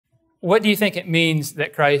what do you think it means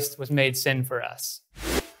that Christ was made sin for us?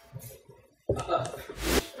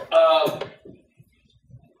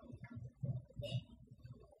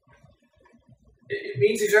 It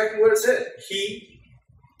means exactly what it said.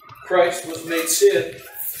 Christ, was made sin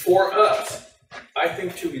for us. I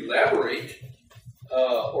think to elaborate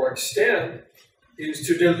or extend is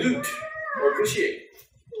to dilute or appreciate.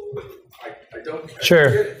 I don't get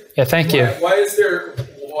it. Yeah, thank you. What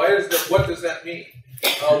does that mean?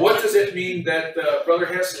 What does it mean that Brother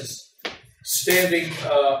Hess is standing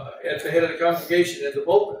at the head of the congregation in the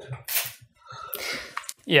pulpit?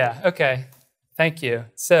 Yeah, okay. Thank you.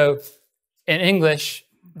 So in English,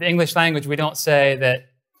 the English language, we don't say that,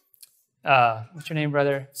 what's your name,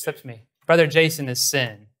 brother? Slips me. Brother Jason is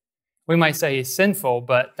sin. We might say he's sinful,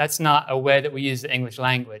 but that's not a way that we use the English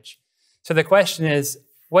language. So the question is,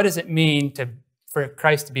 what does it mean for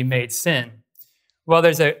Christ to be made sin? Well,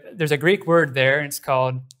 there's a Greek word there, and it's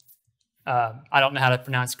called, I don't know how to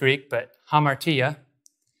pronounce Greek, but hamartia.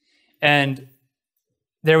 And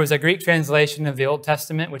there was a Greek translation of the Old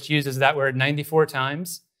Testament which uses that word 94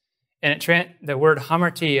 times. And the word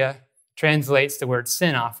hamartia translates the word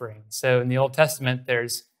sin offering. So in the Old Testament, there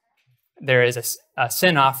is a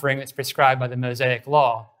sin offering that's prescribed by the Mosaic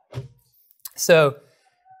Law. So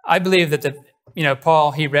I believe that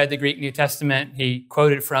Paul, he read the Greek New Testament, he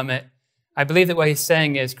quoted from it. I believe that what he's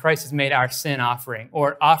saying is Christ has made our sin offering,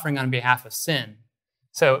 or offering on behalf of sin.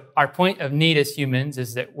 So our point of need as humans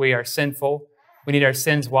is that we are sinful. We need our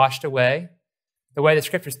sins washed away. The way the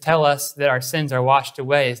scriptures tell us that our sins are washed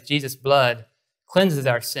away is Jesus' blood cleanses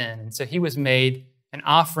our sin. And so he was made an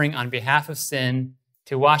offering on behalf of sin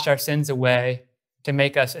to wash our sins away, to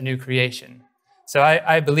make us a new creation. So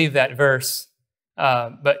I believe that verse,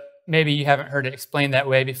 but maybe you haven't heard it explained that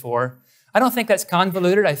way before. I don't think that's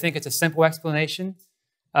convoluted. I think it's a simple explanation.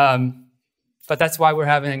 But that's why we're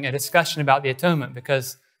having a discussion about the atonement,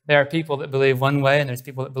 because there are people that believe one way and there's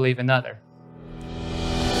people that believe another.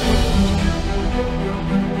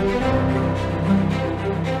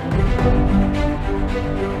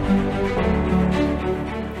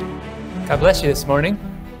 God bless you this morning.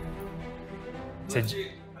 It's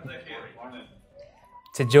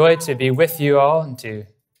a joy to be with you all and to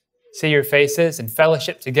see your faces and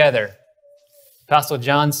fellowship together. Apostle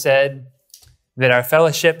John said that our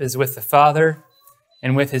fellowship is with the Father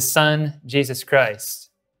and with his Son, Jesus Christ.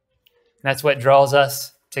 And that's what draws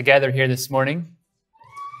us together here this morning.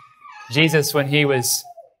 Jesus, when he was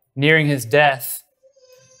nearing his death,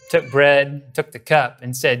 took bread, took the cup,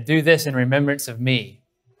 and said, "Do this in remembrance of me."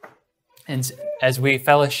 And as we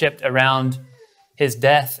fellowshipped around his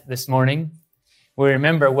death this morning, we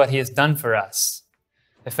remember what he has done for us.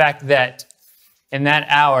 The fact that in that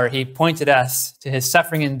hour, he pointed us to his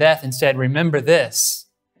suffering and death and said, "Remember this,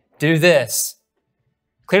 do this,"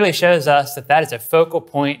 clearly shows us that that is a focal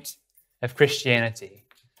point of Christianity,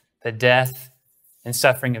 the death and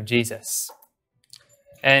suffering of Jesus.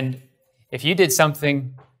 And if you did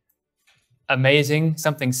something amazing,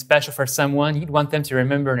 something special for someone, you'd want them to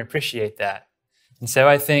remember and appreciate that. And so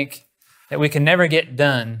I think that we can never get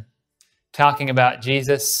done talking about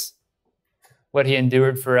Jesus, what he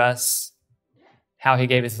endured for us, how he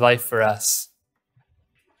gave his life for us.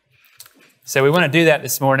 So we want to do that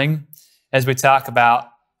this morning as we talk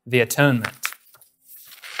about the atonement.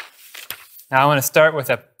 Now I want to start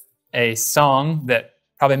with a song that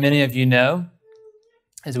probably many of you know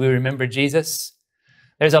as we remember Jesus.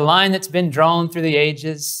 There's a line that's been drawn through the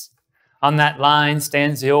ages. On that line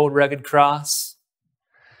stands the old rugged cross.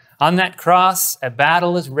 On that cross, a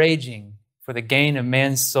battle is raging for the gain of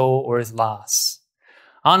man's soul or his loss.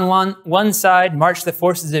 On one side march the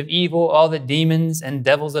forces of evil, all the demons and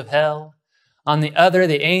devils of hell. On the other,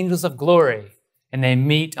 the angels of glory, and they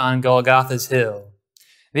meet on Golgotha's hill.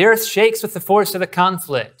 The earth shakes with the force of the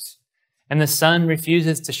conflict, and the sun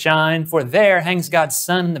refuses to shine, for there hangs God's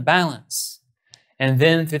Son in the balance. And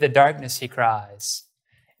then through the darkness he cries,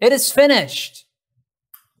 "It is finished."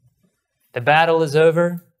 The battle is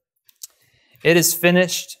over. It is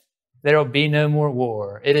finished. There will be no more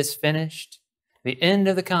war. It is finished. The end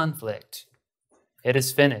of the conflict. It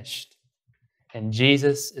is finished. And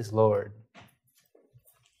Jesus is Lord.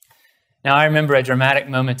 Now, I remember a dramatic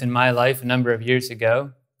moment in my life a number of years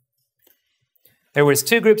ago. There was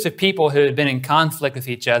two groups of people who had been in conflict with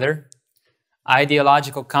each other.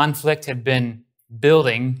 Ideological conflict had been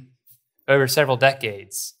building over several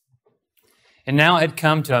decades. And now it had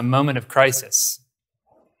come to a moment of crisis.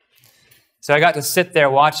 So I got to sit there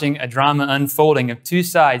watching a drama unfolding of two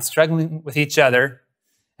sides struggling with each other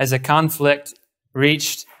as the conflict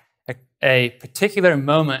reached a particular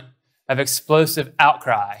moment of explosive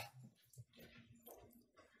outcry.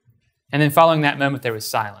 And then following that moment, there was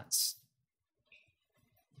silence.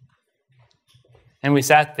 And we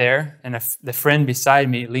sat there, and the friend beside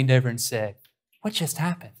me leaned over and said, "What just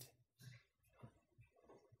happened?"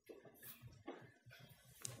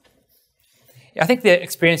 I think the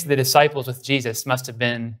experience of the disciples with Jesus must have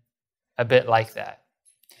been a bit like that.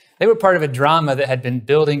 They were part of a drama that had been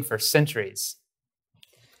building for centuries,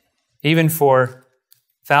 even for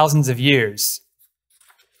thousands of years.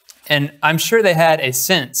 And I'm sure they had a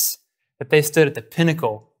sense that they stood at the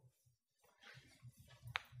pinnacle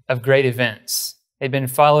of great events. They'd been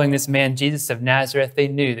following this man, Jesus of Nazareth. They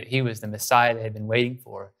knew that he was the Messiah they had been waiting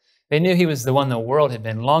for. They knew he was the one the world had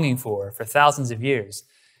been longing for thousands of years.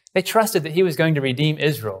 They trusted that he was going to redeem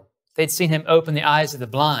Israel. They'd seen him open the eyes of the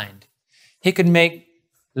blind. He could make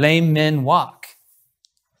lame men walk.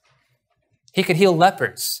 He could heal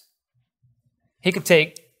lepers. He could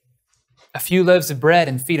take a few loaves of bread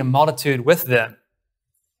and feed a multitude with them.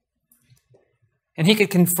 And he could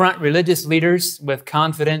confront religious leaders with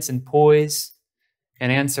confidence and poise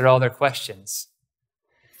and answer all their questions.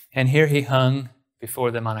 And here he hung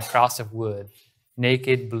before them on a cross of wood,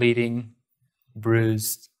 naked, bleeding,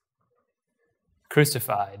 bruised,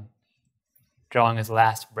 crucified, drawing his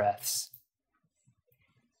last breaths.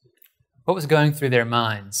 What was going through their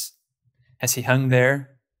minds as he hung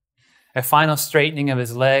there? A final straightening of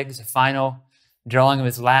his legs, a final drawing of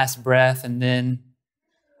his last breath, and then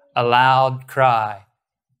a loud cry,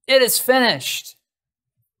 "It is finished!"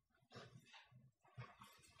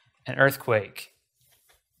 An earthquake,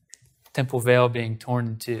 temple veil being torn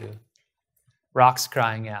in two, rocks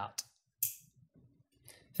crying out.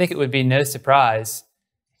 I think it would be no surprise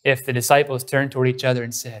if the disciples turned toward each other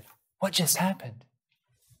and said, "What just happened?"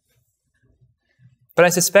 But I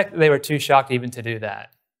suspect that they were too shocked even to do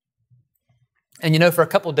that. And for a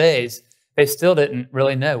couple days, they still didn't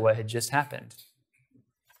really know what had just happened.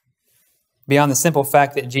 Beyond the simple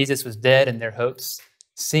fact that Jesus was dead and their hopes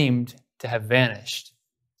seemed to have vanished,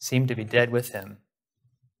 seemed to be dead with him.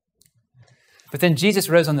 But then Jesus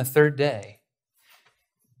rose on the third day,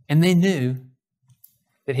 and they knew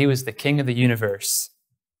that he was the King of the universe.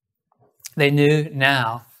 They knew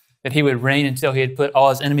now that he would reign until he had put all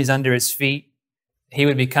his enemies under his feet. He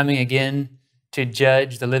would be coming again to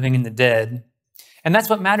judge the living and the dead. And that's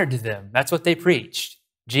what mattered to them. That's what they preached.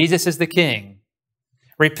 Jesus is the King.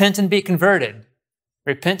 Repent and be converted.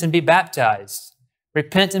 Repent and be baptized.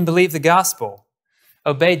 Repent and believe the gospel.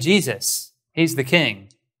 Obey Jesus. He's the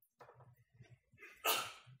King.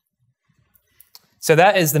 So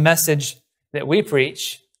that is the message that we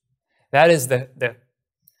preach. That is the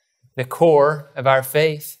core of our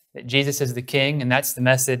faith, that Jesus is the King, and that's the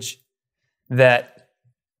message that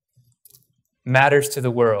matters to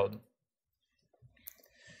the world.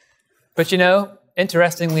 But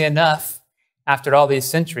interestingly enough, after all these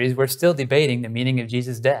centuries, we're still debating the meaning of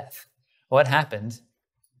Jesus' death. What happened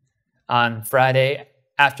on Friday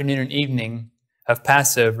afternoon and evening of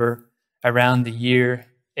Passover around the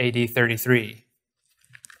year AD 33?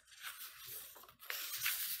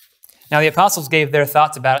 Now, the apostles gave their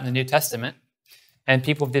thoughts about it in the New Testament, and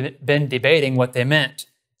people have been debating what they meant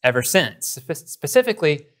ever since.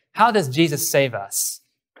 Specifically, how does Jesus save us?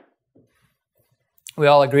 We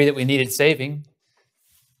all agree that we needed saving.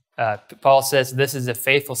 Paul says this is a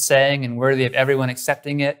faithful saying and worthy of everyone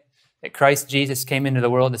accepting it, that Christ Jesus came into the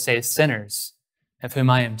world to save sinners, of whom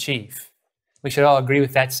I am chief. We should all agree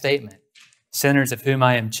with that statement, sinners of whom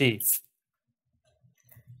I am chief.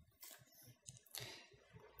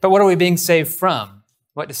 But what are we being saved from?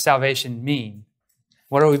 What does salvation mean?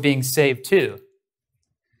 What are we being saved to?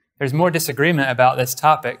 There's more disagreement about this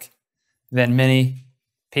topic than many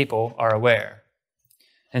people are aware.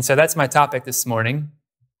 And so that's my topic this morning,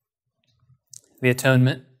 the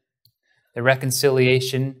atonement, the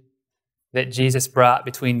reconciliation that Jesus brought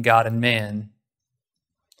between God and man,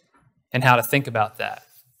 and how to think about that.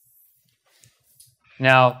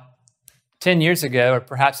 Now, 10 years ago, or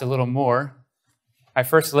perhaps a little more, I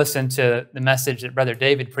first listened to the message that Brother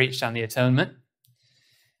David preached on the atonement,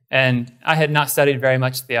 and I had not studied very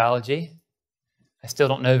much theology. I still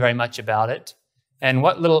don't know very much about it. And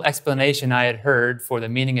what little explanation I had heard for the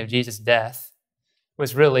meaning of Jesus' death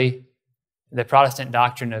was really the Protestant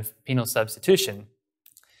doctrine of penal substitution.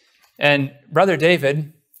 And Brother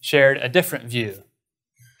David shared a different view.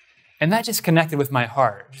 And that just connected with my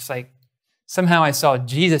heart. Just like somehow I saw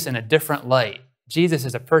Jesus in a different light. Jesus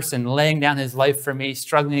is a person laying down his life for me,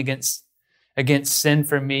 struggling against sin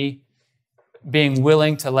for me, being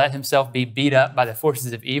willing to let himself be beat up by the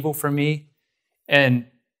forces of evil for me. And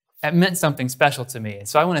that meant something special to me. And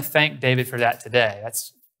so I want to thank David for that today.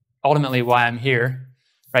 That's ultimately why I'm here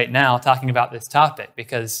right now talking about this topic,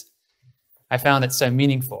 because I found it so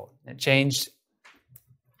meaningful. It changed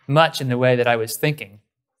much in the way that I was thinking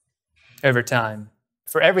over time.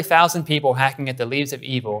 For every 1,000 people hacking at the leaves of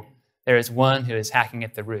evil, there is one who is hacking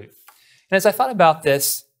at the root. And as I thought about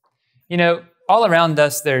this, all around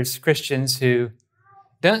us there's Christians who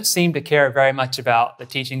don't seem to care very much about the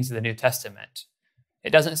teachings of the New Testament. It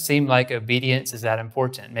doesn't seem like obedience is that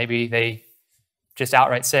important. Maybe they just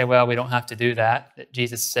outright say, well, we don't have to do that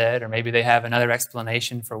Jesus said, or maybe they have another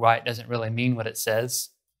explanation for why it doesn't really mean what it says.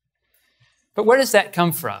 But where does that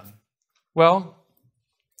come from? Well,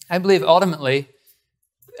 I believe ultimately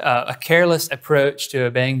a careless approach to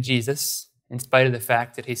obeying Jesus, in spite of the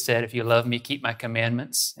fact that he said, if you love me, keep my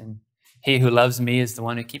commandments, and he who loves me is the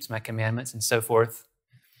one who keeps my commandments, and so forth,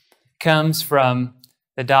 comes from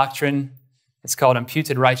the doctrine that's called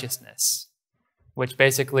imputed righteousness, which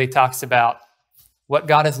basically talks about what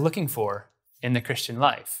God is looking for in the Christian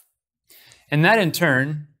life. And that in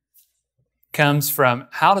turn comes from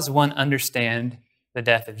how does one understand the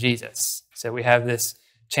death of Jesus? So we have this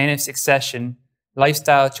chain of succession,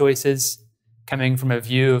 lifestyle choices coming from a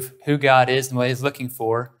view of who God is and what he's looking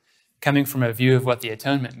for, coming from a view of what the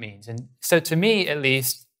atonement means. And so to me, at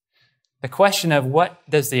least, the question of what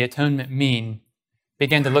does the atonement mean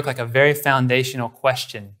began to look like a very foundational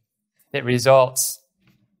question that results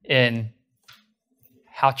in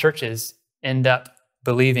how churches end up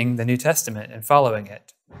believing the New Testament and following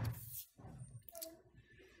it.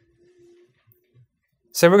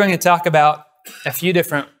 So we're going to talk about a few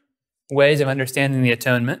different ways of understanding the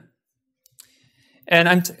atonement. And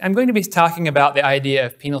I'm going to be talking about the idea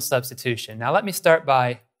of penal substitution. Now let me start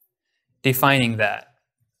by defining that.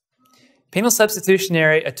 Penal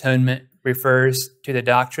substitutionary atonement refers to the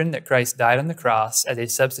doctrine that Christ died on the cross as a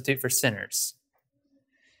substitute for sinners.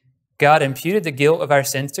 God imputed the guilt of our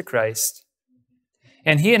sins to Christ,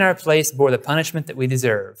 and he in our place bore the punishment that we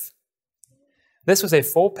deserve. This was a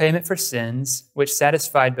full payment for sins, which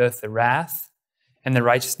satisfied both the wrath and the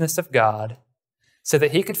righteousness of God, so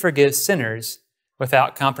that he could forgive sinners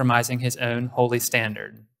without compromising his own holy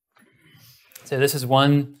standard. So this is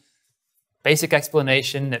one basic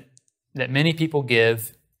explanation that many people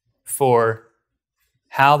give for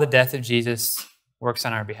how the death of Jesus works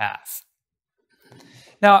on our behalf.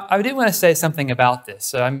 Now, I do want to say something about this.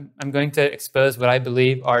 So I'm going to expose what I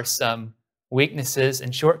believe are some weaknesses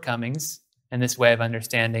and shortcomings in this way of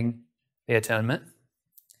understanding the atonement.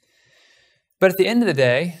 But at the end of the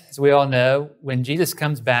day, as we all know, when Jesus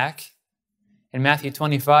comes back, in Matthew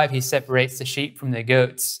 25, he separates the sheep from the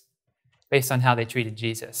goats based on how they treated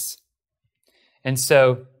Jesus. And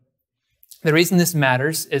so the reason this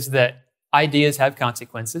matters is that ideas have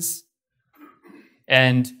consequences.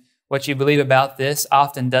 And what you believe about this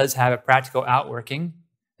often does have a practical outworking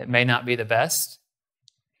that may not be the best.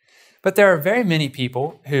 But there are very many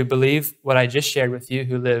people who believe what I just shared with you,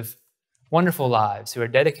 who live wonderful lives, who are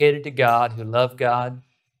dedicated to God, who love God.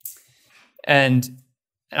 And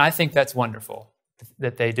I think that's wonderful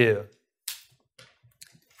that they do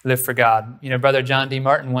live for God. Brother John D.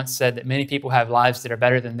 Martin once said that many people have lives that are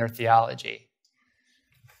better than their theology.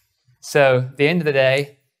 So at the end of the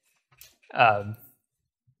day,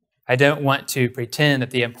 I don't want to pretend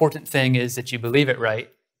that the important thing is that you believe it right,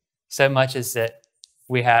 so much as that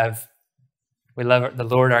we love the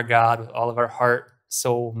Lord our God with all of our heart,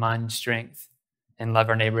 soul, mind, strength, and love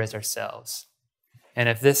our neighbor as ourselves. And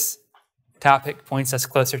if this topic points us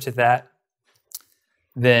closer to that,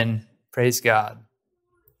 then praise God.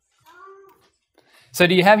 So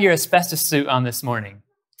do you have your asbestos suit on this morning?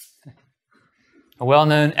 A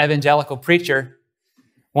well-known evangelical preacher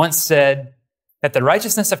once said that the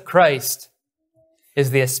righteousness of Christ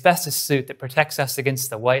is the asbestos suit that protects us against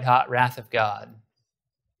the white-hot wrath of God.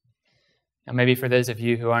 Now, maybe for those of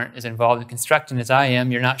you who aren't as involved in construction as I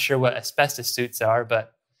am, you're not sure what asbestos suits are,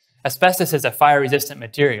 but asbestos is a fire-resistant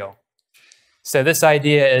material. So this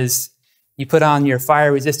idea is you put on your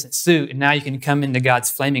fire-resistant suit, and now you can come into God's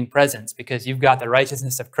flaming presence because you've got the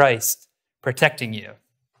righteousness of Christ protecting you.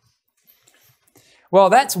 Well,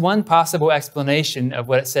 that's one possible explanation of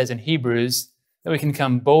what it says in Hebrews, that we can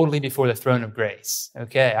come boldly before the throne of grace.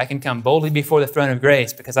 Okay, I can come boldly before the throne of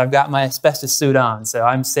grace because I've got my asbestos suit on, so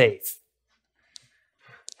I'm safe.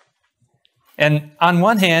 And on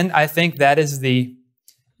one hand, I think that is the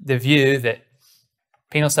view that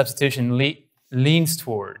penal substitution leans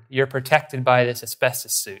toward. You're protected by this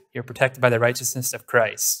asbestos suit. You're protected by the righteousness of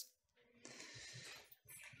Christ.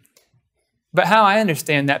 But how I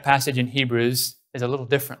understand that passage in Hebrews is a little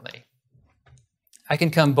differently. I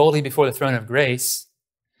can come boldly before the throne of grace,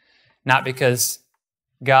 not because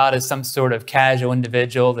God is some sort of casual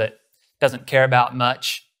individual that doesn't care about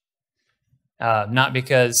much, not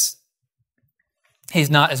because He's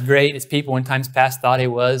not as great as people in times past thought he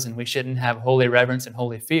was, and we shouldn't have holy reverence and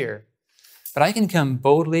holy fear. But I can come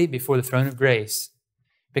boldly before the throne of grace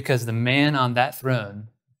because the man on that throne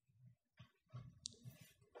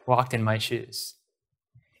walked in my shoes.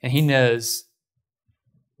 And he knows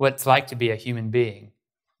what it's like to be a human being.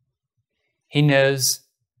 He knows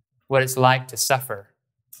what it's like to suffer.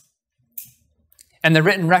 And the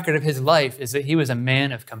written record of his life is that he was a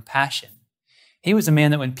man of compassion. He was a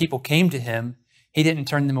man that when people came to him, he didn't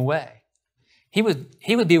turn them away. He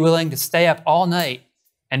would be willing to stay up all night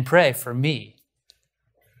and pray for me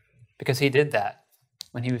because he did that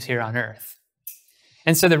when he was here on earth.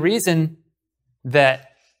 And so the reason that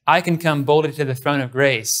I can come boldly to the throne of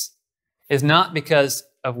grace is not because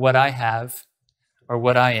of what I have or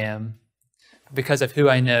what I am, but because of who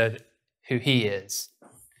I know, who he is.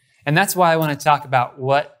 And that's why I want to talk about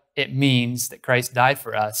what it means that Christ died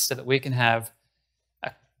for us so that we can have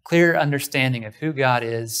a clear understanding of who God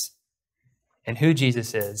is and who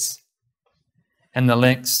Jesus is and the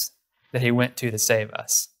lengths that he went to save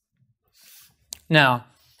us. Now,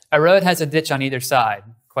 a road has a ditch on either side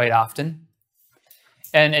quite often.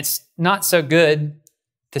 And it's not so good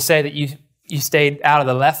to say that you stayed out of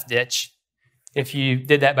the left ditch if you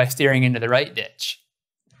did that by steering into the right ditch.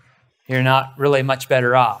 You're not really much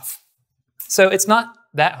better off. So it's not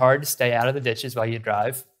that hard to stay out of the ditches while you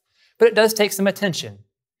drive, but it does take some attention.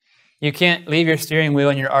 You can't leave your steering wheel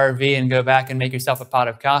in your RV and go back and make yourself a pot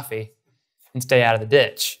of coffee and stay out of the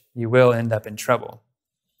ditch. You will end up in trouble.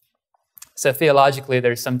 So theologically,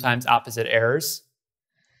 there's sometimes opposite errors.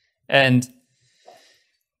 And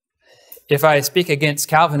if I speak against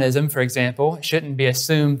Calvinism, for example, it shouldn't be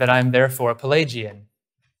assumed that I'm therefore a Pelagian.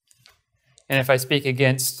 And if I speak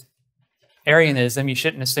against Arianism, you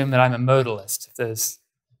shouldn't assume that I'm a modalist,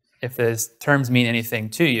 if those terms mean anything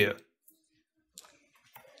to you.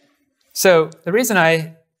 So the reason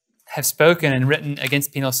I have spoken and written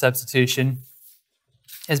against penal substitution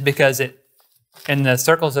is because in the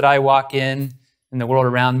circles that I walk in the world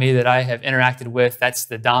around me that I have interacted with, that's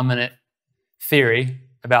the dominant theory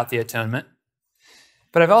about the atonement.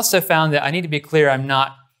 But I've also found that I need to be clear I'm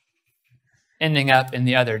not ending up in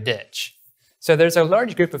the other ditch. So there's a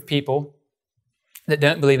large group of people that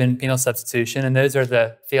don't believe in penal substitution, and those are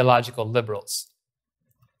the theological liberals.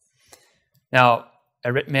 Now,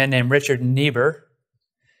 a man named Richard Niebuhr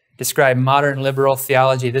described modern liberal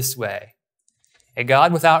theology this way: a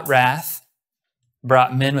God without wrath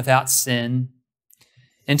brought men without sin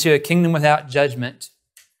into a kingdom without judgment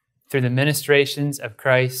through the ministrations of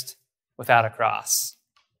Christ without a cross.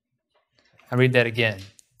 I'll read that again.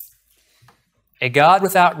 A God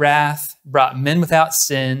without wrath brought men without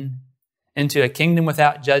sin into a kingdom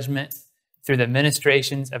without judgment through the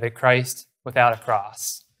ministrations of a Christ without a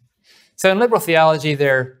cross. So in liberal theology,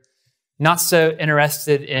 they're not so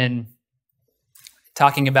interested in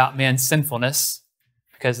talking about man's sinfulness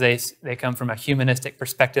because they come from a humanistic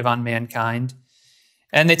perspective on mankind.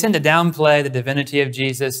 And they tend to downplay the divinity of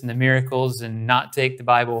Jesus and the miracles and not take the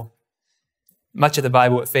Bible, much of the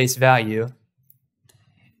Bible, at face value.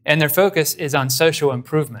 And their focus is on social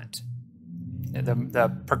improvement.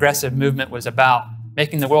 The progressive movement was about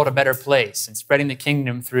making the world a better place and spreading the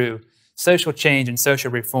kingdom through social change and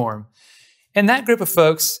social reform. And that group of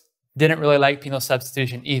folks didn't really like penal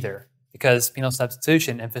substitution either, because penal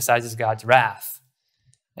substitution emphasizes God's wrath.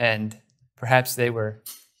 And perhaps they were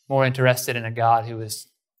more interested in a God who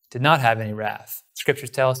did not have any wrath. Scriptures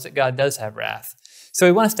tell us that God does have wrath. So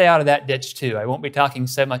we want to stay out of that ditch too. I won't be talking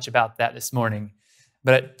so much about that this morning,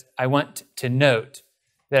 but I want to note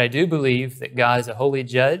that I do believe that God is a holy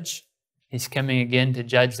judge. He's coming again to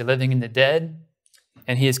judge the living and the dead,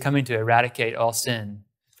 and he is coming to eradicate all sin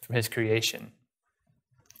from his creation.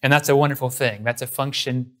 And that's a wonderful thing. That's a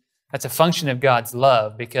function of God's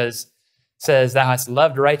love, because it says, thou hast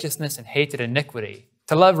loved righteousness and hated iniquity.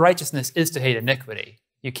 To love righteousness is to hate iniquity.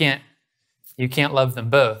 You can't love them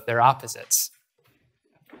both. They're opposites.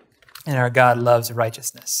 And our God loves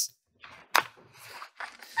righteousness.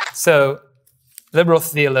 So liberal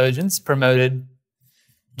theologians promoted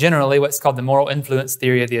generally what's called the moral influence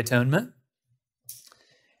theory of the atonement.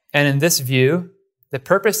 And in this view, the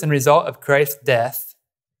purpose and result of Christ's death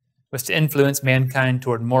was to influence mankind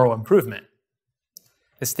toward moral improvement.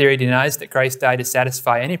 This theory denies that Christ died to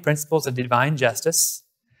satisfy any principles of divine justice,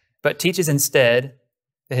 but teaches instead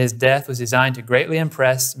that his death was designed to greatly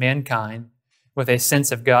impress mankind with a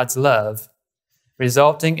sense of God's love,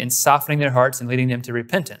 resulting in softening their hearts and leading them to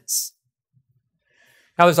repentance.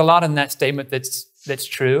 Now, there's a lot in that statement that's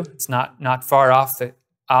true. It's not far off, but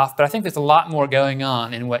I think there's a lot more going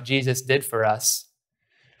on in what Jesus did for us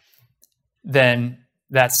than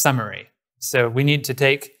that summary. So we need to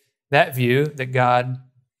take that view that God,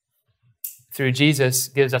 through Jesus,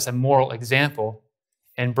 gives us a moral example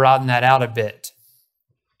and broaden that out a bit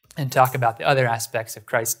and talk about the other aspects of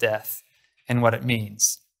Christ's death and what it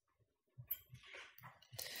means.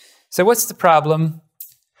 So what's the problem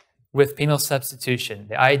with penal substitution?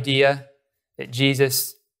 The idea that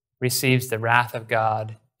Jesus receives the wrath of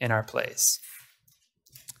God in our place.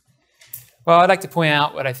 Well, I'd like to point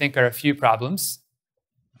out what I think are a few problems.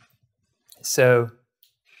 So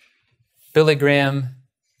Billy Graham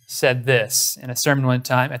said this in a sermon one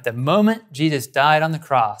time: at the moment Jesus died on the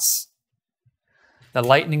cross, the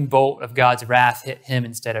lightning bolt of God's wrath hit him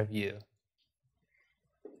instead of you.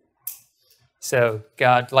 So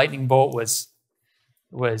God's lightning bolt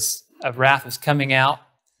of wrath was coming out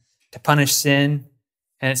to punish sin,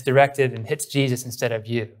 and it's directed and hits Jesus instead of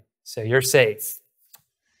you. So you're safe.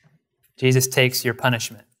 Jesus takes your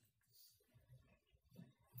punishment.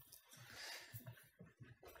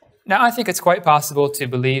 Now, I think it's quite possible to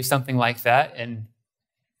believe something like that and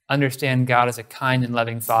understand God as a kind and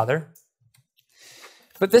loving Father.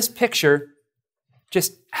 But this picture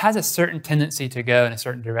just has a certain tendency to go in a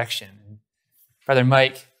certain direction. Brother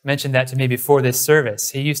Mike mentioned that to me before this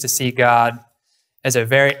service. He used to see God as a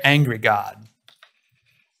very angry God,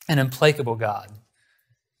 an implacable God,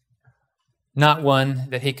 not one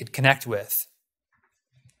that he could connect with.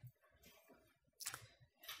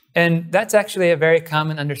 And that's actually a very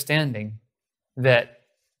common understanding that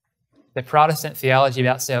the Protestant theology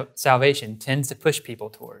about salvation tends to push people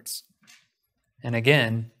towards. And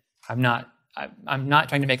again, I'm not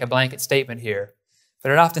trying to make a blanket statement here,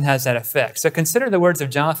 but it often has that effect. So consider the words of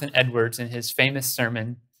Jonathan Edwards in his famous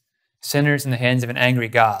sermon, Sinners in the Hands of an Angry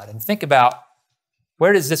God, and think about,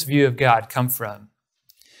 where does this view of God come from?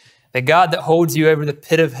 The God that holds you over the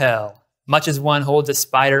pit of hell, much as one holds a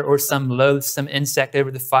spider or some loathsome insect over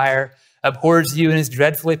the fire, abhors you and is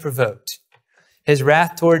dreadfully provoked. His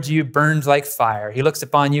wrath towards you burns like fire. He looks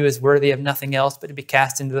upon you as worthy of nothing else but to be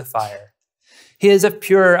cast into the fire. He is of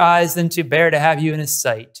purer eyes than to bear to have you in his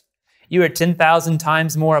sight. You are 10,000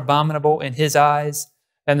 times more abominable in his eyes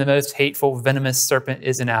than the most hateful, venomous serpent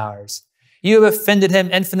is in ours. You have offended him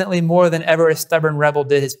infinitely more than ever a stubborn rebel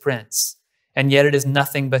did his prince. And yet it is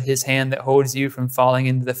nothing but his hand that holds you from falling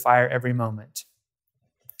into the fire every moment.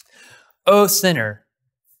 O sinner,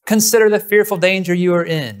 consider the fearful danger you are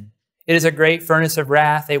in. It is a great furnace of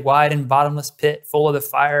wrath, a wide and bottomless pit full of the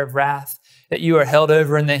fire of wrath, that you are held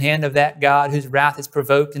over in the hand of that God whose wrath is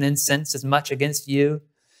provoked and incensed as much against you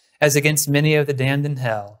as against many of the damned in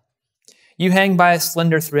hell. You hang by a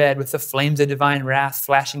slender thread with the flames of divine wrath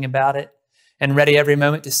flashing about it and ready every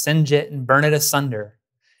moment to singe it and burn it asunder.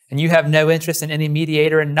 And you have no interest in any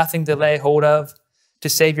mediator and nothing to lay hold of to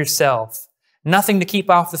save yourself, nothing to keep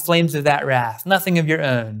off the flames of that wrath, nothing of your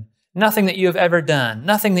own, nothing that you have ever done,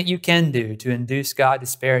 nothing that you can do to induce God to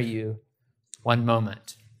spare you one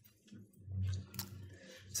moment.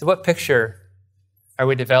 So what picture are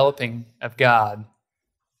we developing of God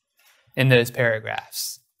in those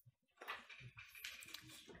paragraphs?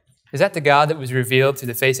 Is that the God that was revealed through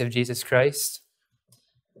the face of Jesus Christ?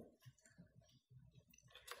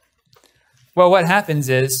 Well, what happens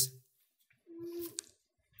is,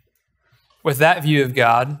 with that view of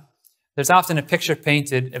God, there's often a picture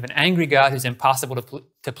painted of an angry God who's impossible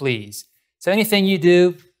to please. So anything you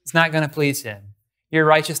do is not going to please him. Your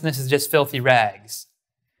righteousness is just filthy rags.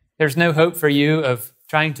 There's no hope for you of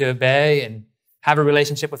trying to obey and have a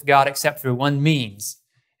relationship with God except through one means,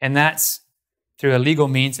 and that's through a legal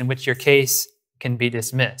means in which your case can be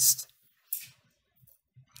dismissed.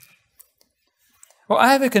 Well,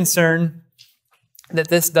 I have a concern that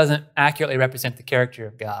this doesn't accurately represent the character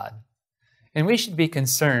of God. And we should be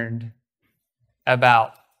concerned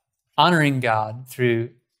about honoring God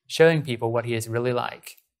through showing people what he is really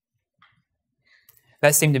like.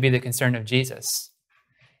 That seemed to be the concern of Jesus.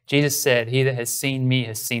 Jesus said, "He that has seen me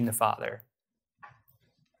has seen the Father."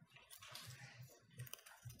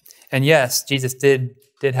 And yes, Jesus did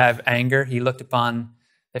have anger. He looked upon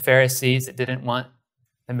the Pharisees that didn't want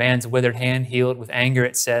the man's withered hand healed with anger,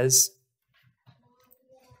 it says.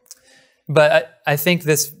 But I think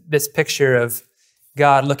this picture of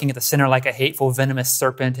God looking at the sinner like a hateful, venomous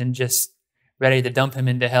serpent and just ready to dump him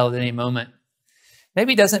into hell at any moment,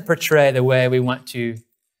 maybe doesn't portray the way we want to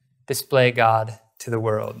display God to the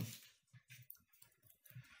world.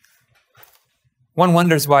 One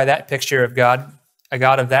wonders why that picture of God, a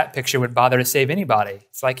God of that picture, would bother to save anybody.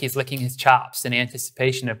 It's like he's licking his chops in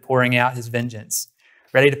anticipation of pouring out his vengeance,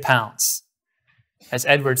 ready to pounce. As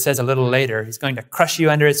Edward says a little later, he's going to crush you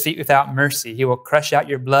under his feet without mercy. He will crush out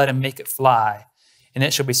your blood and make it fly, and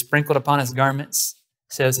it shall be sprinkled upon his garments.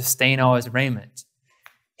 so as to stain all his raiment.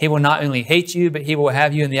 He will not only hate you, but he will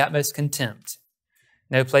have you in the utmost contempt.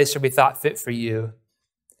 No place shall be thought fit for you,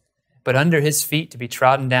 but under his feet to be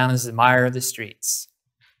trodden down as the mire of the streets.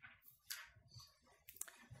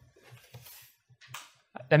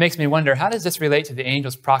 That makes me wonder, how does this relate to the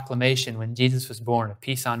angel's proclamation when Jesus was born of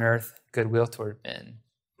peace on earth, goodwill toward men?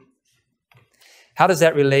 How does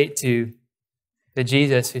that relate to the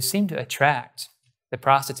Jesus who seemed to attract the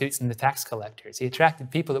prostitutes and the tax collectors? He attracted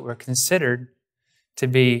people that were considered to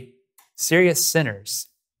be serious sinners.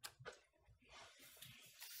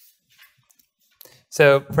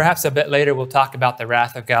 So perhaps a bit later we'll talk about the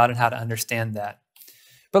wrath of God and how to understand that.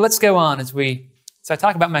 But let's go on So I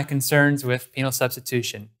talk about my concerns with penal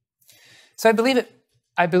substitution. So I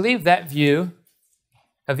believe that view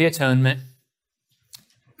of the atonement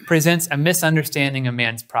presents a misunderstanding of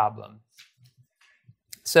man's problem.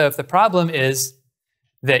 So if the problem is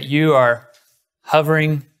that you are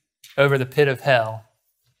hovering over the pit of hell,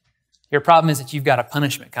 your problem is that you've got a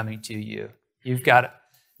punishment coming to you. You've got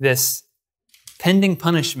this pending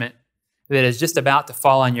punishment that is just about to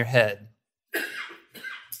fall on your head.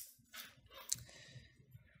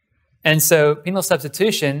 And so penal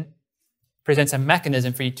substitution presents a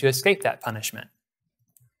mechanism for you to escape that punishment.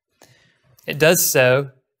 It does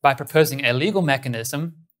so by proposing a legal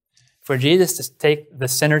mechanism for Jesus to take the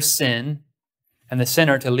sinner's sin and the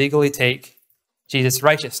sinner to legally take Jesus'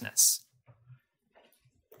 righteousness.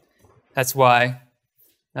 That's why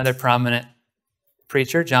another prominent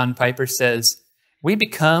preacher, John Piper, says, "We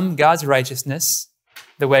become God's righteousness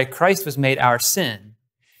the way Christ was made our sin.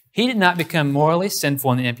 He did not become morally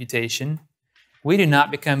sinful in the imputation. We do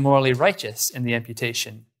not become morally righteous in the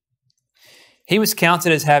imputation. He was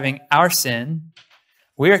counted as having our sin.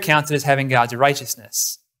 We are counted as having God's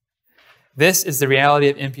righteousness. This is the reality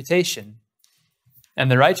of imputation.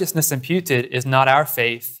 And the righteousness imputed is not our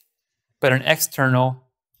faith, but an external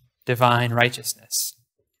divine righteousness."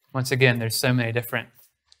 Once again, there's so many different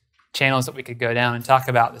channels that we could go down and talk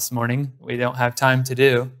about this morning. We don't have time to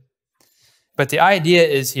do. But the idea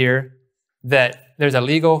is here that there's a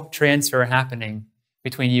legal transfer happening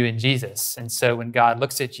between you and Jesus. And so when God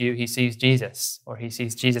looks at you, he sees Jesus, or he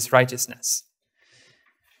sees Jesus' righteousness.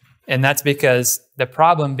 And that's because the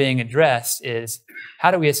problem being addressed is,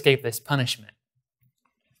 how do we escape this punishment?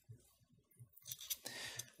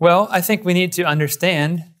 Well, I think we need to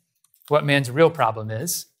understand what man's real problem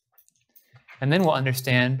is, and then we'll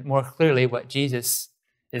understand more clearly what Jesus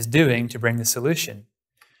is doing to bring the solution.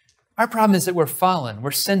 Our problem is that we're fallen,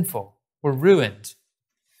 we're sinful, we're ruined.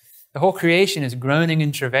 The whole creation is groaning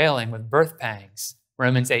and travailing with birth pangs,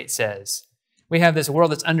 Romans 8 says. We have this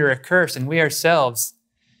world that's under a curse, and we ourselves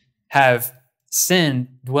have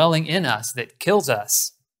sin dwelling in us that kills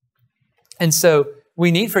us. And so we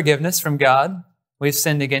need forgiveness from God. We've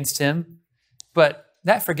sinned against him, but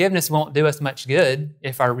that forgiveness won't do us much good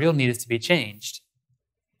if our real need is to be changed.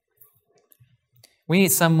 We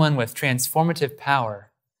need someone with transformative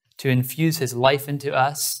power to infuse his life into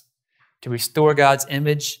us, to restore God's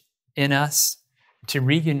image in us, to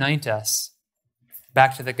reunite us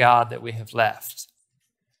back to the God that we have left.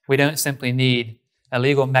 We don't simply need a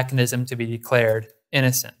legal mechanism to be declared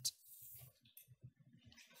innocent.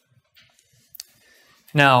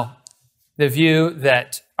 Now, the view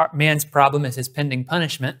that man's problem is his pending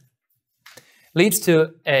punishment leads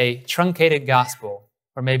to a truncated gospel,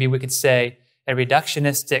 or maybe we could say a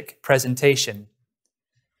reductionistic presentation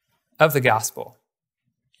of the gospel.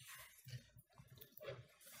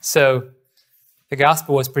 So the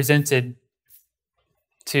gospel was presented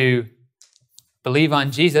to believe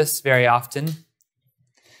on Jesus very often,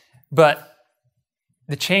 but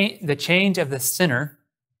the change of the sinner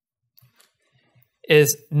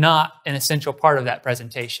is not an essential part of that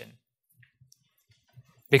presentation,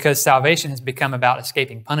 because salvation has become about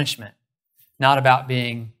escaping punishment, not about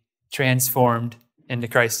being transformed into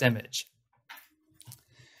Christ's image.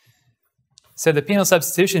 So the penal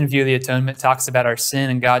substitution view of the atonement talks about our sin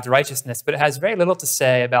and God's righteousness, but it has very little to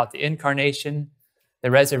say about the incarnation,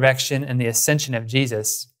 the resurrection, and the ascension of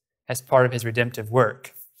Jesus as part of his redemptive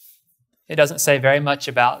work. It doesn't say very much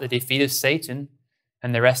about the defeat of Satan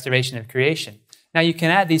and the restoration of creation. Now, you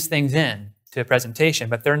can add these things in to a presentation,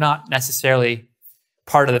 but they're not necessarily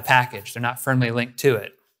part of the package. They're not firmly linked to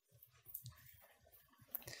it.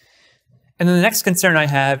 And then the next concern I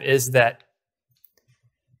have is that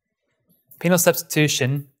penal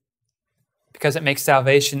substitution, because it makes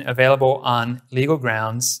salvation available on legal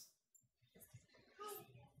grounds,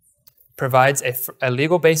 provides a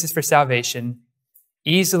legal basis for salvation,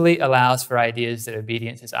 easily allows for ideas that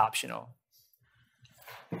obedience is optional.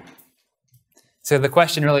 So the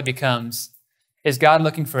question really becomes, Is God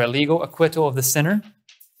looking for a legal acquittal of the sinner?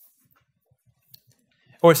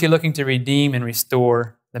 Or is he looking to redeem and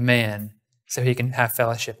restore the man so he can have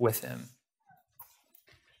fellowship with him?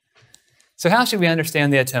 So how should we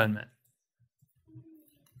understand the atonement?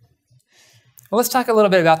 Well, let's talk a little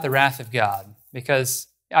bit about the wrath of God, because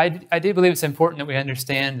I do believe it's important that we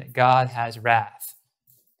understand that God has wrath.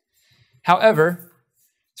 However,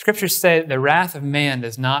 scriptures say that the wrath of man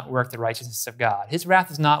does not work the righteousness of God. His wrath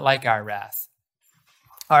is not like our wrath.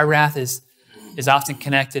 Our wrath is often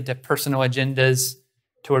connected to personal agendas,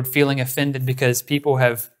 toward feeling offended because people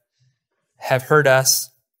have hurt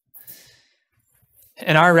us.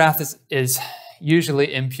 And our wrath is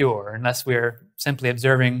usually impure, unless we're simply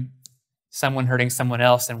observing someone hurting someone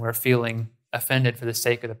else and we're feeling offended for the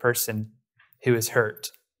sake of the person who is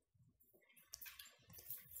hurt.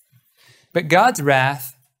 But God's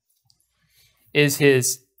wrath is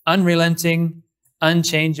his unrelenting,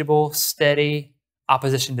 unchangeable, steady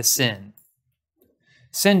opposition to sin.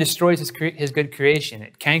 Sin destroys his good creation.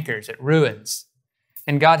 It cankers, it ruins.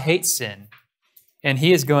 And God hates sin. And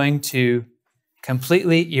he is going to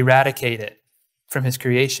completely eradicate it from his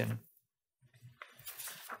creation.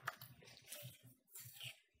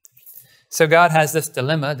 So God has this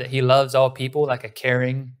dilemma that he loves all people like a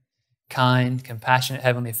caring, kind, compassionate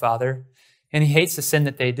Heavenly Father. And he hates the sin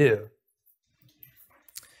that they do.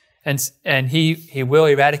 And he will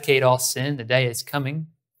eradicate all sin. The day is coming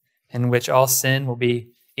in which all sin will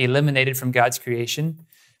be eliminated from God's creation.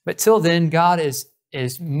 But till then, God is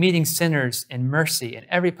meeting sinners in mercy in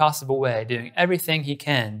every possible way, doing everything he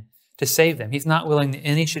can to save them. He's not willing that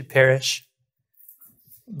any should perish,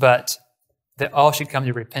 but that all should come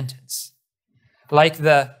to repentance. Like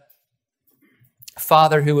the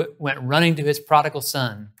father who went running to his prodigal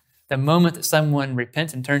son, the moment that someone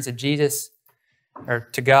repents and turns to Jesus or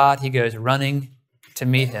to God, he goes running to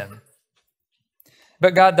meet him.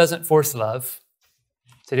 But God doesn't force love.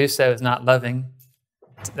 To do so is not loving.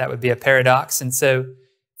 That would be a paradox. And so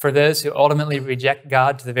for those who ultimately reject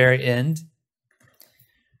God to the very end,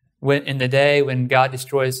 in the day when God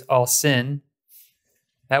destroys all sin,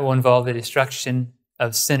 that will involve the destruction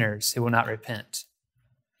of sinners who will not repent.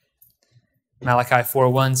 Malachi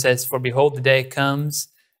 4:1 says, "For behold, the day comes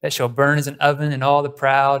that shall burn as an oven, and all the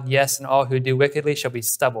proud, yes, and all who do wickedly shall be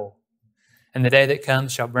stubble. And the day that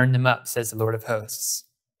comes shall burn them up, says the Lord of hosts."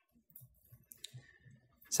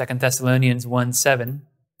 2 Thessalonians 1:7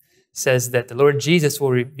 says that the Lord Jesus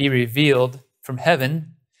will be revealed from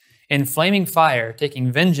heaven in flaming fire,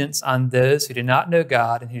 taking vengeance on those who do not know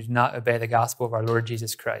God and who do not obey the gospel of our Lord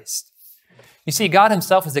Jesus Christ. You see, God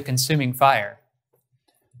himself is a consuming fire.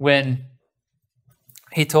 When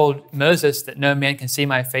he told Moses that no man can see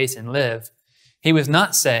my face and live, he was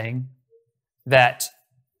not saying that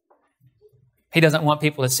he doesn't want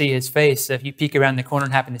people to see his face. So if you peek around the corner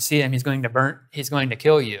and happen to see him, he's going to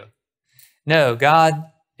kill you. No,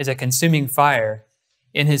 God is a consuming fire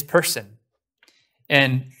in his person.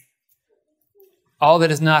 And all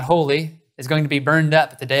that is not holy is going to be burned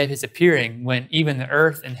up at the day of his appearing, when even the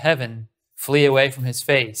earth and heaven flee away from his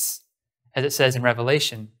face, as it says in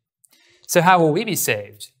Revelation. So how will we be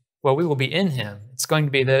saved? Well, we will be in him. It's going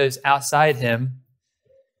to be those outside him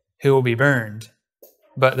who will be burned.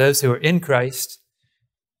 But those who are in Christ,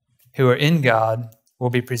 who are in God, will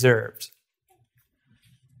be preserved.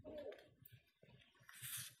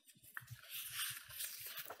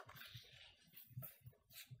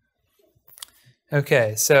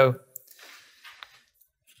 Okay, so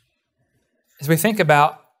as we think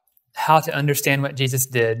about how to understand what Jesus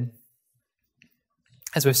did,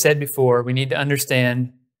 as we've said before, we need to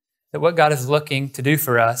understand that what God is looking to do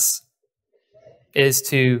for us is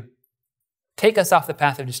to take us off the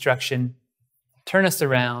path of destruction, turn us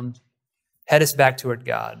around, head us back toward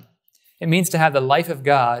God. It means to have the life of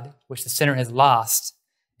God, which the sinner has lost,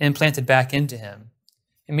 implanted back into him.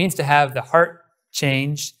 It means to have the heart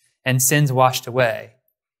changed and sins washed away,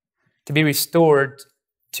 to be restored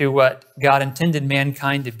to what God intended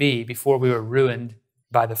mankind to be before we were ruined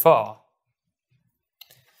by the fall.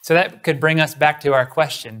 So that could bring us back to our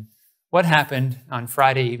question, what happened on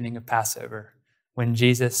Friday evening of Passover when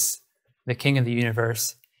Jesus, the King of the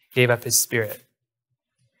universe, gave up his spirit?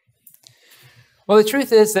 Well, the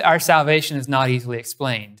truth is that our salvation is not easily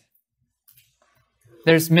explained.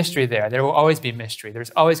 There's mystery there. There will always be mystery. There's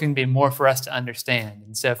always going to be more for us to understand.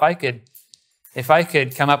 And so if I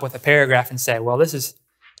could come up with a paragraph and say, well, this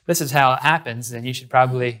is how it happens, then you should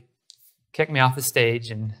probably kick me off the stage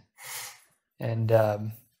and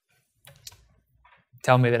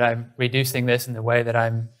tell me that I'm reducing this in the way that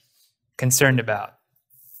I'm concerned about.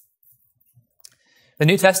 The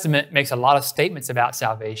New Testament makes a lot of statements about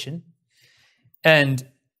salvation, And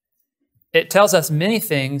it tells us many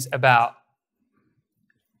things about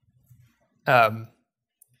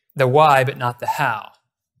the why, but not the how.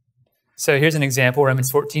 So here's an example,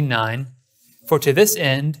 Romans 14:9. For to this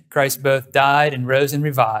end Christ both died and rose and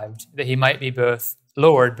revived, that he might be both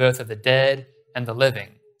Lord, both of the dead and the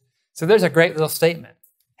living. So there's a great little statement.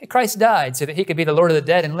 Hey, Christ died so that he could be the Lord of the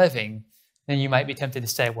dead and living. Then you might be tempted to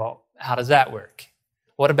say, well, how does that work?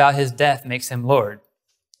 What about his death makes him Lord?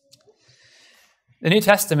 The New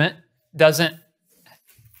Testament doesn't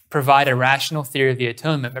provide a rational theory of the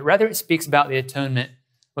atonement, but rather it speaks about the atonement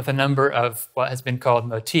with a number of what has been called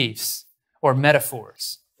motifs or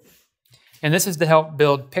metaphors. And this is to help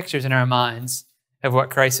build pictures in our minds of what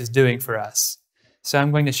Christ is doing for us. So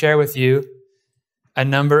I'm going to share with you a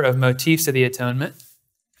number of motifs of the atonement.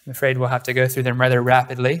 I'm afraid we'll have to go through them rather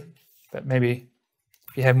rapidly, but maybe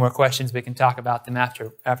if you have more questions, we can talk about them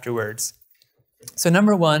afterwards. So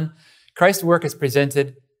number one, Christ's work is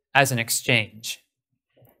presented as an exchange.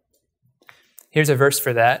 Here's a verse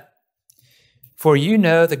for that. For you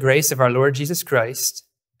know the grace of our Lord Jesus Christ,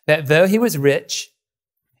 that though he was rich,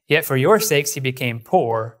 yet for your sakes he became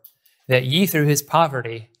poor, that ye through his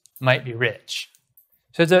poverty might be rich.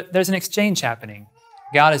 So there's an exchange happening.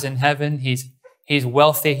 God is in heaven. He's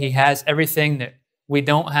wealthy. He has everything that we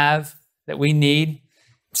don't have, that we need.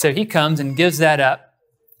 So he comes and gives that up,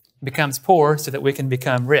 becomes poor so that we can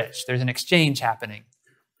become rich. There's an exchange happening.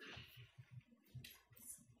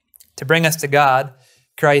 To bring us to God,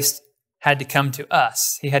 Christ had to come to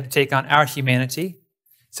us. He had to take on our humanity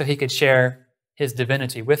so he could share his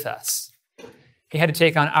divinity with us. He had to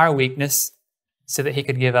take on our weakness so that he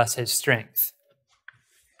could give us his strength.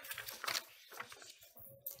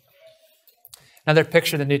 Another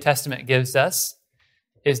picture the New Testament gives us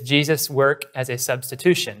is Jesus' work as a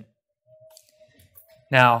substitution.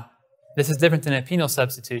 Now, this is different than a penal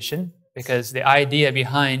substitution because the idea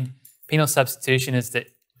behind penal substitution is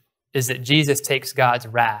that Jesus takes God's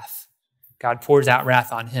wrath. God pours out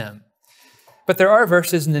wrath on him. But there are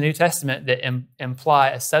verses in the New Testament that imply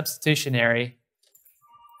a substitutionary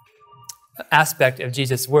aspect of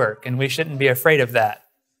Jesus' work, and we shouldn't be afraid of that.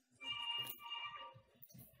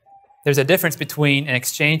 There's a difference between an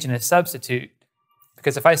exchange and a substitute,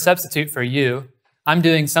 because if I substitute for you, I'm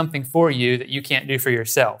doing something for you that you can't do for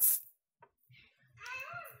yourself,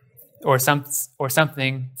 or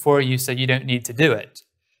something for you so you don't need to do it.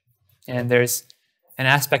 And there's an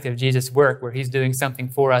aspect of Jesus' work where he's doing something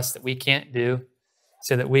for us that we can't do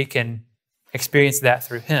so that we can experience that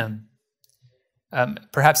through him.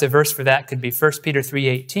 Perhaps a verse for that could be 1 Peter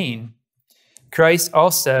 3:18. Christ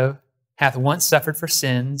also hath once suffered for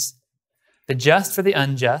sins, the just for the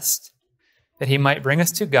unjust, that he might bring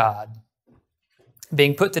us to God,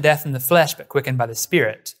 being put to death in the flesh, but quickened by the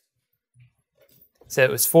Spirit. So it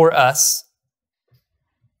was for us.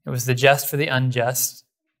 It was the just for the unjust.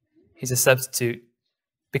 He's a substitute.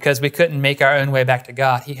 Because we couldn't make our own way back to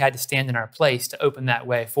God, he had to stand in our place to open that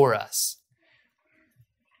way for us.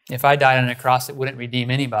 If I died on a cross, it wouldn't redeem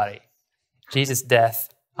anybody. Jesus'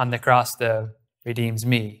 death on the cross, though, redeems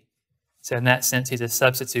me. So in that sense, he's a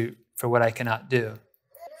substitute for what I cannot do.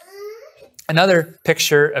 Another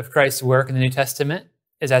picture of Christ's work in the New Testament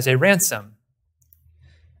is as a ransom.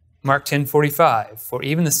 Mark 10:45, for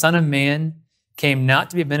even the Son of Man came not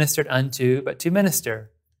to be ministered unto, but to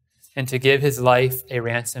minister, and to give his life a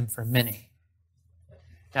ransom for many.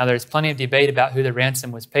 Now, there's plenty of debate about who the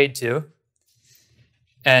ransom was paid to,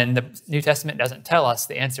 and the New Testament doesn't tell us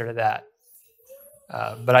the answer to that.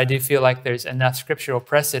 But I do feel like there's enough scriptural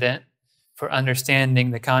precedent for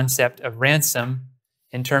understanding the concept of ransom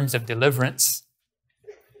in terms of deliverance,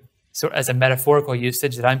 so as a metaphorical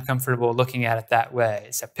usage, that I'm comfortable looking at it that way.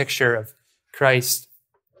 It's a picture of Christ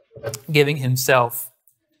giving himself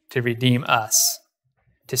to redeem us,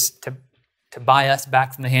 to buy us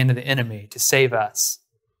back from the hand of the enemy, to save us.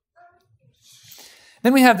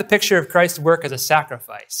 Then we have the picture of Christ's work as a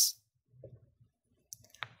sacrifice.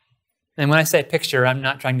 And when I say picture, I'm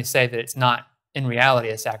not trying to say that it's not in reality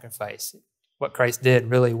a sacrifice. What Christ did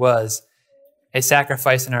really was a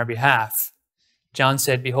sacrifice in our behalf. John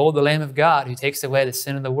said, behold the Lamb of God who takes away the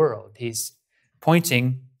sin of the world. He's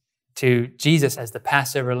pointing to Jesus as the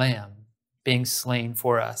Passover lamb being slain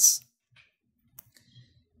for us.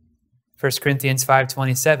 1 Corinthians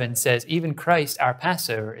 5:27 says, even Christ, our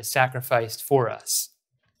Passover, is sacrificed for us.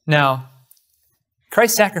 Now,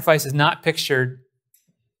 Christ's sacrifice is not pictured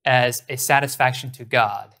as a satisfaction to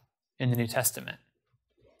God in the New Testament.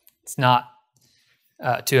 It's not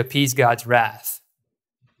to appease God's wrath.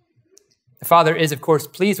 The Father is, of course,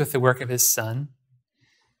 pleased with the work of his Son,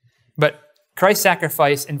 but Christ's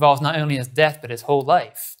sacrifice involves not only his death, but his whole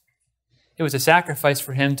life. It was a sacrifice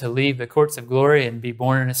for him to leave the courts of glory and be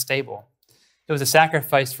born in a stable. It was a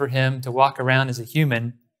sacrifice for him to walk around as a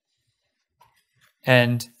human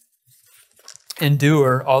and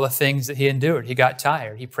endure all the things that he endured. He got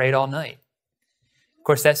tired. He prayed all night. Of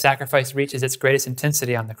course, that sacrifice reaches its greatest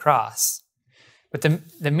intensity on the cross. But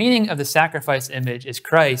the meaning of the sacrifice image is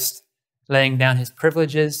Christ laying down his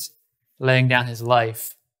privileges, laying down his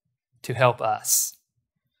life to help us.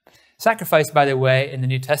 Sacrifice, by the way, in the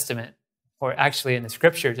New Testament, or actually in the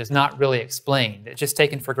Scriptures, is not really explained. It's just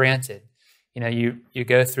taken for granted. You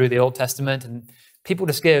go through the Old Testament and people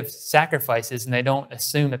just give sacrifices and they don't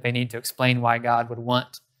assume that they need to explain why God would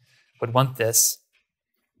want this.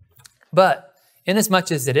 But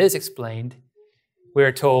inasmuch as it is explained, we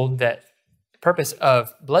are told that the purpose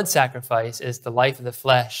of blood sacrifice is the life of the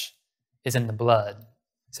flesh is in the blood.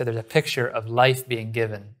 So there's a picture of life being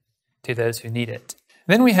given to those who need it.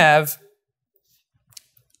 Then we have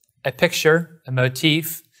a picture, a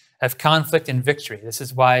motif of conflict and victory. This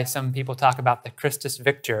is why some people talk about the Christus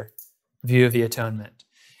Victor view of the atonement.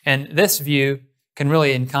 And this view can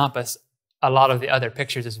really encompass a lot of the other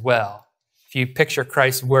pictures as well. If you picture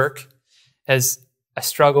Christ's work as a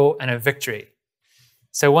struggle and a victory.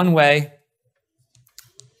 So one way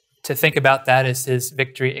to think about that is his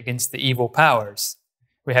victory against the evil powers.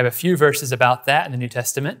 We have a few verses about that in the New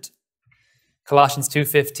Testament. Colossians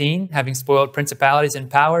 2:15, having spoiled principalities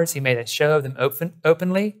and powers, he made a show of them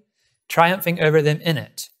openly, triumphing over them in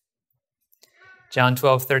it. John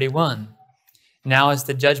 12:31, now is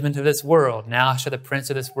the judgment of this world, now shall the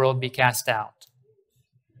prince of this world be cast out.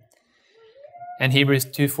 And Hebrews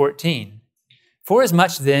 2:14,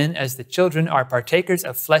 forasmuch then as the children are partakers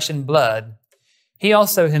of flesh and blood, he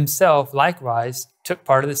also himself likewise took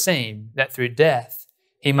part of the same, that through death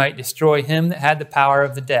he might destroy him that had the power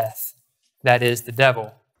of the death, that is, the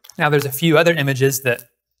devil. Now, there's a few other images that,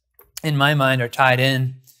 in my mind, are tied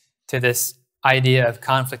in to this idea of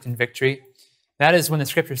conflict and victory. That is when the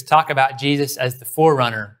Scriptures talk about Jesus as the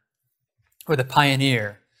forerunner, or the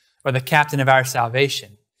pioneer, or the captain of our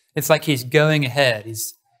salvation. It's like he's going ahead.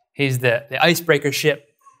 He's the icebreaker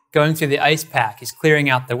ship going through the ice pack. He's clearing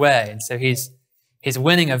out the way. And so he's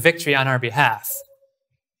winning a victory on our behalf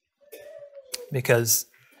because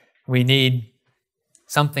we need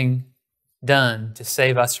something done to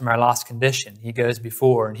save us from our lost condition. He goes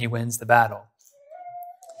before and he wins the battle.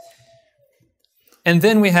 And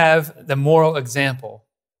then we have the moral example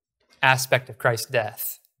aspect of Christ's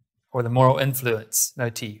death, or the moral influence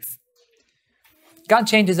motif. God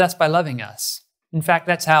changes us by loving us. In fact,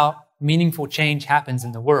 that's how meaningful change happens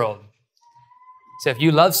in the world. So if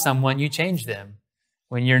you love someone, you change them.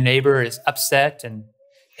 When your neighbor is upset and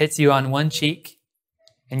hits you on one cheek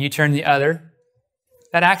and you turn the other,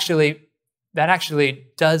 that actually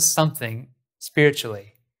does something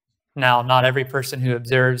spiritually. Now, not every person who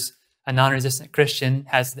observes a non-resistant Christian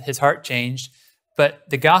has his heart changed, but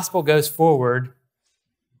the gospel goes forward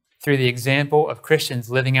through the example of Christians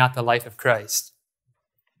living out the life of Christ.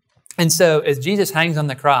 And so as Jesus hangs on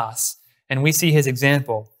the cross and we see his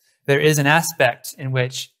example, there is an aspect in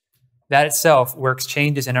which that itself works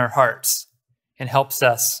changes in our hearts and helps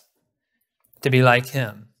us to be like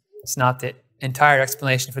him. It's not the entire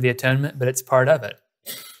explanation for the atonement, but it's part of it.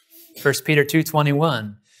 1 Peter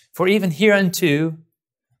 2:21, for even hereunto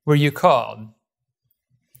were you called,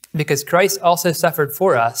 because Christ also suffered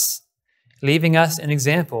for us, leaving us an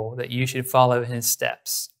example that you should follow in his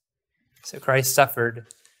steps. So Christ suffered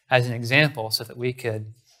as an example so that we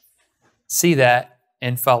could see that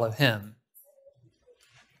and follow him.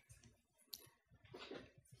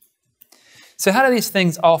 So how do these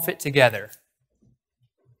things all fit together?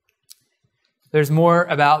 There's more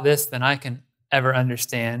about this than I can ever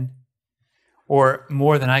understand, or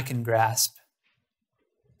more than I can grasp.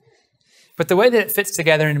 But the way that it fits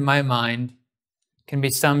together in my mind can be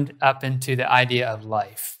summed up into the idea of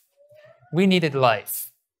life. We needed life.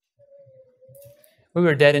 We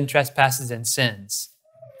were dead in trespasses and sins.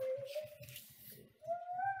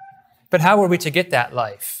 But how were we to get that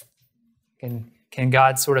life? Can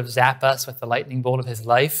God sort of zap us with the lightning bolt of his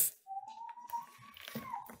life?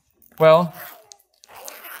 Well,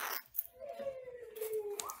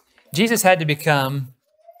 Jesus had to become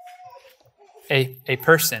a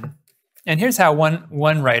person. And here's how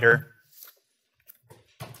one writer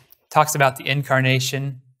talks about the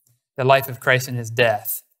incarnation, the life of Christ and his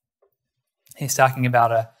death. He's talking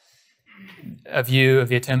about a view of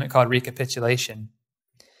the atonement called recapitulation,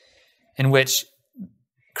 in which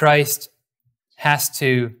Christ has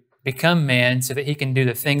to become man so that he can do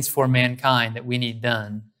the things for mankind that we need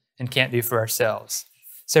done and can't do for ourselves.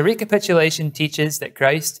 So recapitulation teaches that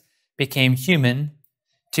Christ became human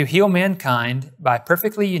to heal mankind by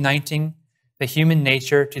perfectly uniting the human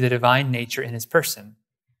nature to the divine nature in his person.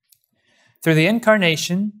 Through the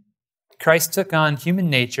incarnation, Christ took on human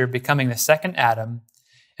nature, becoming the second Adam,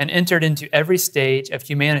 and entered into every stage of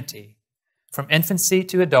humanity, from infancy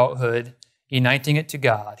to adulthood, uniting it to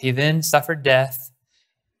God. He then suffered death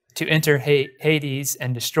to enter Hades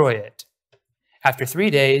and destroy it. After 3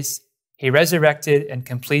 days, he resurrected and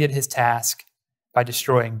completed his task by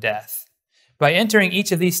destroying death. By entering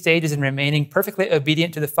each of these stages and remaining perfectly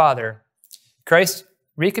obedient to the Father, Christ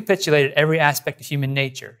recapitulated every aspect of human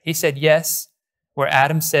nature. He said yes where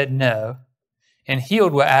Adam said no, and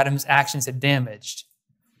healed what Adam's actions had damaged.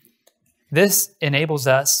 This enables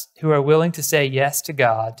us who are willing to say yes to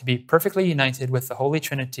God to be perfectly united with the Holy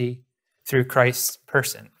Trinity through Christ's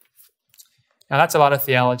person. Now that's a lot of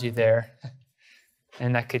theology there,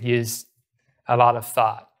 and that could use a lot of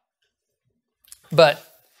thought. But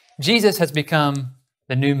Jesus has become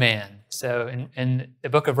the new man. So in the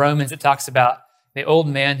book of Romans, it talks about the old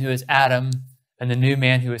man who is Adam and the new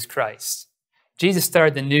man who is Christ. Jesus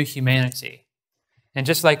started the new humanity. And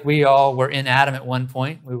just like we all were in Adam at one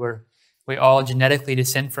point, we all genetically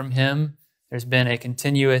descend from him. There's been a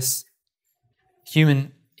continuous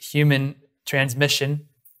human transmission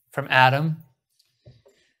from Adam.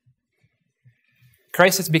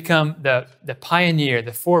 Christ has become the pioneer,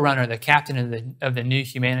 the forerunner, the captain of the new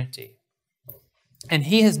humanity. And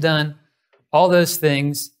he has done all those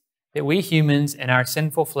things that we humans in our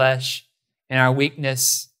sinful flesh, in our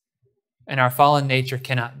weakness, and our fallen nature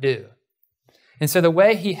cannot do. And so the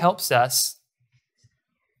way he helps us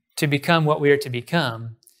to become what we are to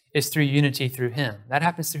become is through unity through him. That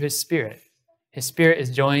happens through his Spirit. His Spirit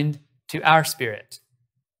is joined to our spirit.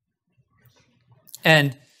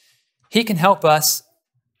 And he can help us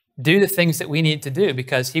do the things that we need to do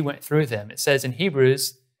because he went through them. It says in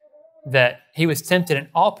Hebrews that he was tempted in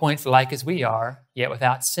all points like as we are, yet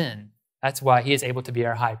without sin. That's why he is able to be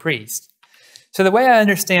our high priest. So the way I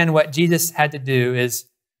understand what Jesus had to do is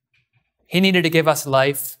he needed to give us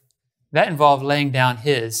life. That involved laying down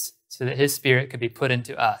his so that his Spirit could be put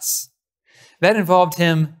into us. That involved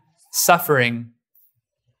him suffering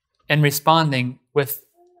and responding with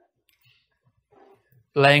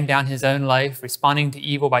laying down his own life, responding to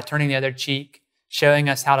evil by turning the other cheek, showing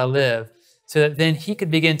us how to live, so that then he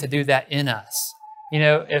could begin to do that in us. You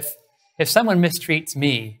know, if someone mistreats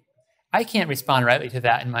me, I can't respond rightly to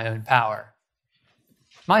that in my own power.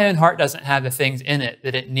 My own heart doesn't have the things in it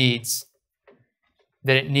that it needs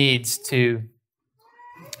to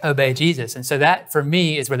obey Jesus. And so that, for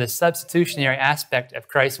me, is where the substitutionary aspect of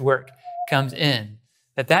Christ's work comes in.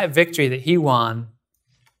 That victory that he won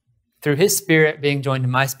through his Spirit being joined to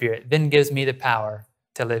my spirit then gives me the power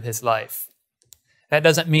to live his life. That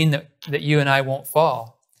doesn't mean that you and I won't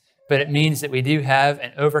fall, but it means that we do have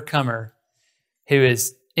an overcomer who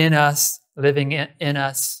is in us, living in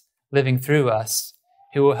us, living through us,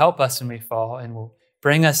 who will help us when we fall and will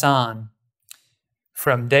bring us on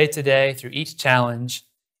from day to day through each challenge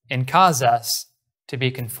and cause us to be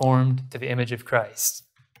conformed to the image of Christ.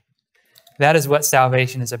 That is what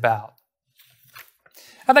salvation is about.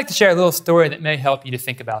 I'd like to share a little story that may help you to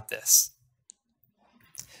think about this.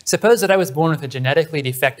 Suppose that I was born with a genetically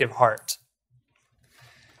defective heart.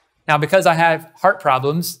 Now, because I have heart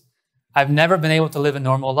problems, I've never been able to live a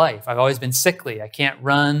normal life. I've always been sickly. I can't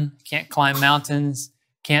run, can't climb mountains,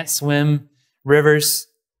 can't swim rivers.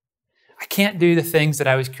 I can't do the things that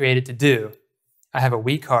I was created to do. I have a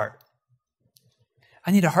weak heart.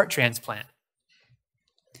 I need a heart transplant.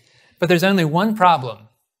 But there's only one problem.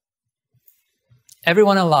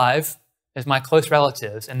 Everyone alive is my close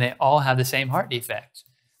relatives, and they all have the same heart defect.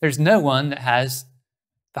 There's no one that has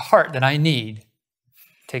the heart that I need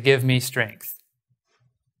to give me strength.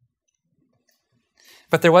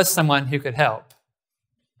 But there was someone who could help.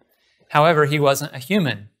 However, he wasn't a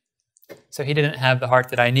human, so he didn't have the heart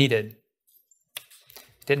that I needed.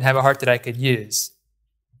 Didn't have a heart that I could use.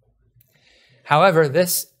 However,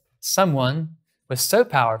 this someone was so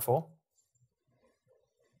powerful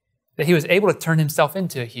that he was able to turn himself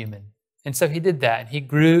into a human. And so he did that, and he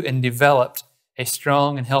grew and developed a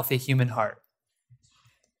strong and healthy human heart.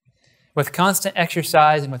 With constant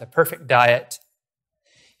exercise and with a perfect diet,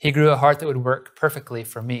 he grew a heart that would work perfectly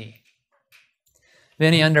for me.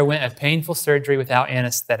 Then he underwent a painful surgery without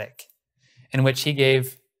anesthetic, in which he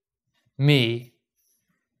gave me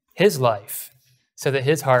his life so that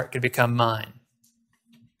his heart could become mine.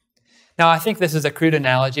 Now, I think this is a crude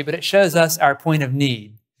analogy, but it shows us our point of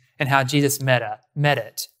need and how Jesus met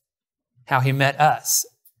it, how he met us.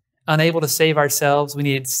 Unable to save ourselves, we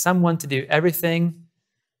needed someone to do everything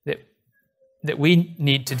that that we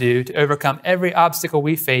need to do to overcome every obstacle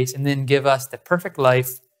we face and then give us the perfect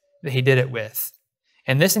life that he did it with.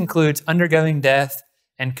 And this includes undergoing death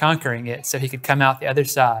and conquering it so he could come out the other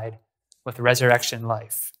side with resurrection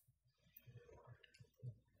life.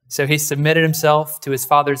 So he submitted himself to his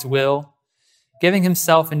Father's will, giving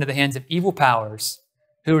himself into the hands of evil powers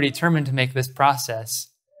who were determined to make this process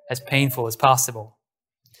as painful as possible.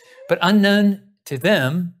 But unknown to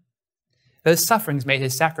them, those sufferings made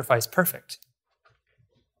his sacrifice perfect.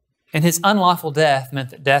 And his unlawful death meant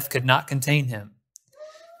that death could not contain him.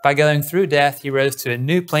 By going through death, he rose to a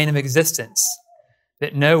new plane of existence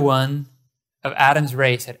that no one of Adam's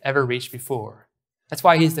race had ever reached before. That's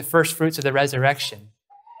why he's the first fruits of the resurrection.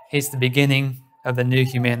 He's the beginning of the new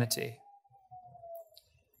humanity.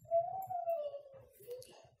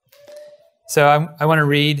 So I want to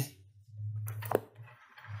read,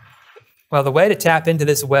 well, the way to tap into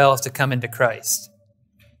this well is to come into Christ.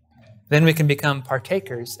 Then we can become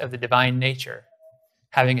partakers of the divine nature,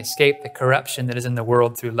 having escaped the corruption that is in the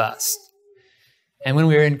world through lust. And when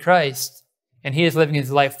we are in Christ, and he is living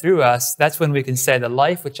his life through us, that's when we can say, the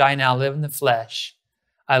life which I now live in the flesh,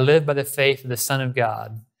 I live by the faith of the Son of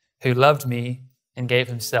God, who loved me and gave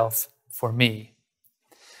himself for me.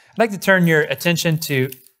 I'd like to turn your attention to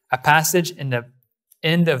a passage in the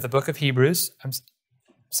end of the book of Hebrews.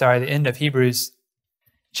 The end of Hebrews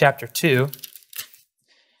chapter 2.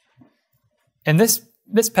 And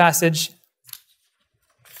this passage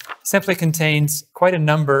simply contains quite a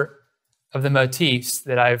number of the motifs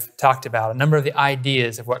that I've talked about, a number of the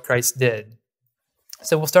ideas of what Christ did.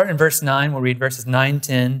 So we'll start in verse 9. We'll read verses 9,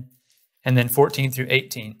 10, and then 14 through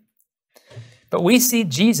 18. But we see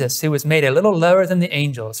Jesus, who was made a little lower than the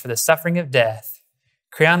angels for the suffering of death,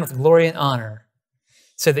 crowned with glory and honor,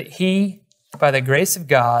 so that he, by the grace of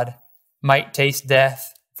God, might taste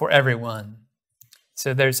death for everyone.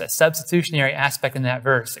 So there's a substitutionary aspect in that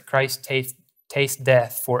verse, that Christ tastes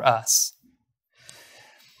death for us.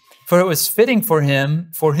 For it was fitting for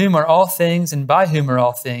him, for whom are all things and by whom are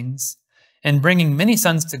all things, and bringing many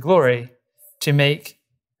sons to glory, to make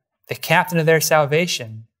the captain of their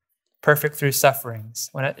salvation perfect through sufferings.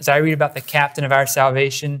 As I read about the captain of our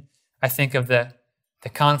salvation, I think of the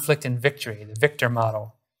conflict and victory, the victor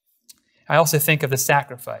model. I also think of the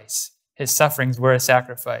sacrifice. His sufferings were a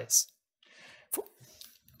sacrifice.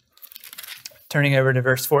 Turning over to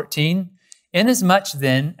verse 14, inasmuch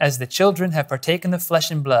then as the children have partaken of flesh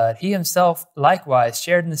and blood, he himself likewise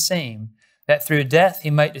shared in the same, that through death he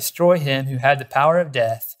might destroy him who had the power of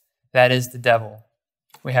death, that is the devil.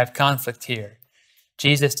 We have conflict here.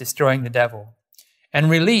 Jesus destroying the devil, and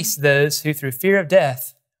release those who through fear of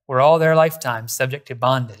death were all their lifetime subject to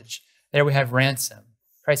bondage. There we have ransom.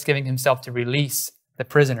 Christ giving himself to release the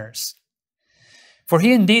prisoners. For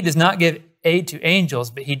he indeed does not give aid to angels,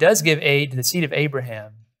 but he does give aid to the seed of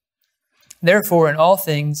Abraham. Therefore, in all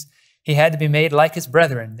things, he had to be made like his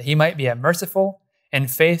brethren, that he might be a merciful and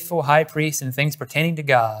faithful high priest in things pertaining to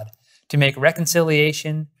God, to make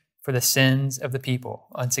reconciliation for the sins of the people.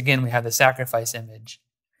 Once again, we have the sacrifice image.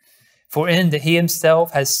 For in that he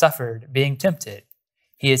himself has suffered being tempted,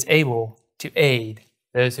 he is able to aid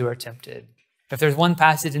those who are tempted. If there's one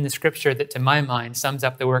passage in the scripture that to my mind sums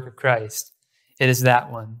up the work of Christ, it is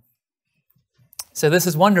that one. So this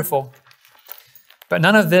is wonderful, but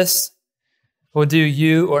none of this will do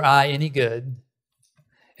you or I any good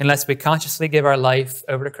unless we consciously give our life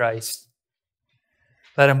over to Christ.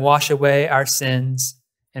 Let him wash away our sins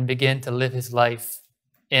and begin to live his life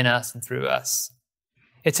in us and through us.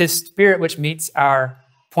 It's his Spirit which meets our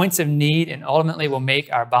points of need and ultimately will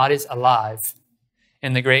make our bodies alive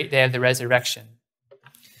in the great day of the resurrection.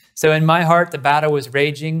 So in my heart, the battle was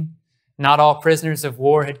raging. Not all prisoners of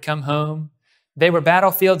war had come home. They were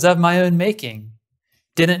battlefields of my own making.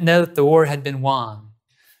 Didn't know that the war had been won.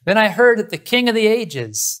 Then I heard that the King of the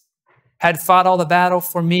ages had fought all the battle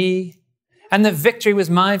for me, and the victory was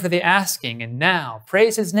mine for the asking. And now,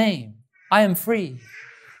 praise his name, I am free.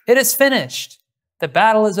 It is finished. The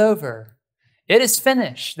battle is over. It is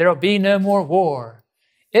finished. There will be no more war.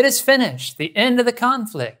 It is finished. The end of the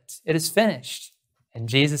conflict. It is finished. And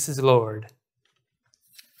Jesus is Lord.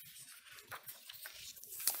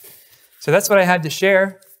 So that's what I had to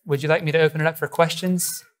share. Would you like me to open it up for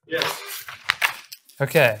questions? Yes.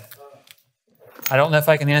 Okay. I don't know if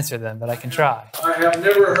I can answer them, but I can try. I have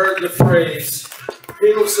never heard the phrase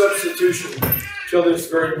penal substitution till this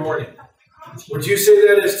very morning. Would you say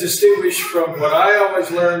that is distinguished from what I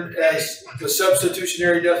always learned as the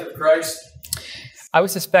substitutionary death of Christ? I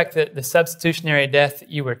would suspect that the substitutionary death that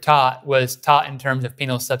you were taught was taught in terms of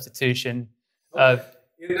penal substitution.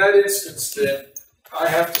 In that instance, then, I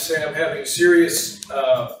have to say I'm having serious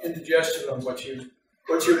indigestion on what you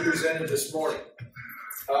presented this morning.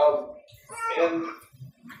 And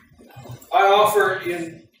I offer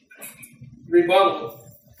in rebuttal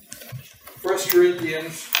 2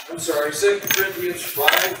 Corinthians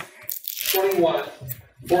 5:21.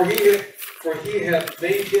 For he hath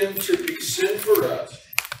made him to be sin for us,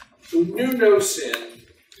 who knew no sin,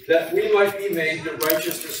 that we might be made the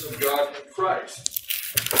righteousness of God in Christ.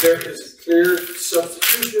 There is a clear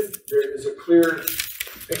substitution, there is a clear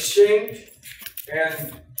exchange,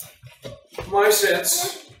 and my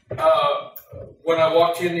sense, when I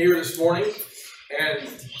walked in here this morning, and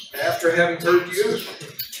after having heard you,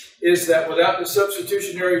 is that without the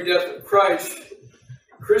substitutionary death of Christ,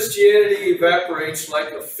 Christianity evaporates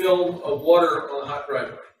like a film of water on a hot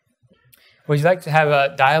driveway. Would you like to have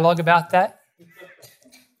a dialogue about that?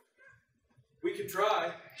 We can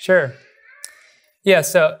try. Sure. Yeah,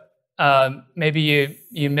 so maybe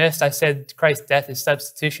you missed, I said Christ's death is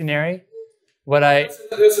substitutionary. That's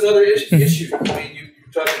another issue. I mean, you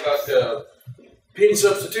talk about penal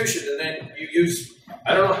substitution, and then you use,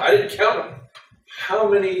 I don't know, I didn't count them, how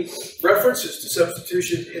many references to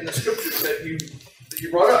substitution in the scriptures that you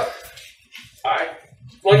brought up.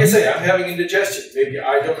 Like I say, I'm having indigestion. Maybe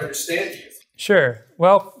I don't understand you. Sure.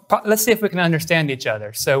 Well, let's see if we can understand each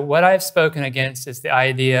other. So what I've spoken against is the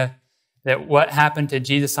idea that what happened to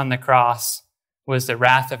Jesus on the cross was the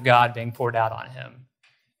wrath of God being poured out on him.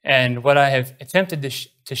 And what I have attempted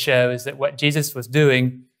to show is that what Jesus was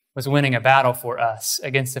doing was winning a battle for us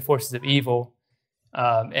against the forces of evil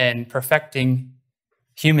and perfecting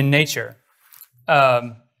human nature.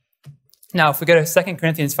 Now, if we go to 2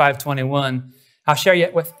 Corinthians 5:21, I'll share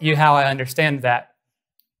with you how I understand that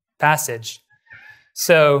passage.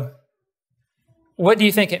 So, what do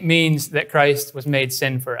you think it means that Christ was made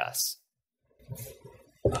sin for us?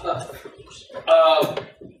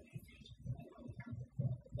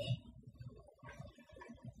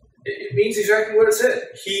 It means exactly what it said.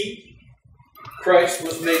 Christ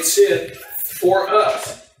was made sin for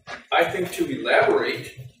us. I think to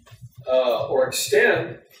elaborate or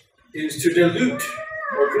extend is to dilute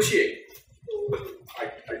or vitiate. I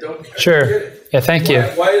don't Sure. get it. Yeah, thank you.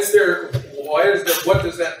 What does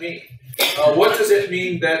that mean? What does it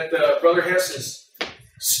mean that Brother Hess is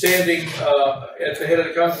standing at the head of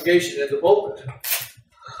the congregation in the pulpit?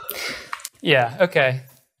 Yeah, okay.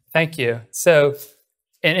 Thank you. So,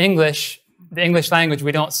 in English, the English language,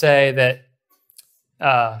 we don't say that,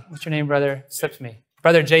 what's your name, brother? Slips me.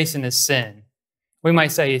 Brother Jason is sin. We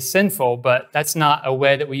might say he's sinful, but that's not a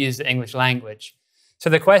way that we use the English language. So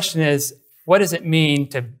the question is, what does it mean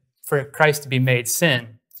for Christ to be made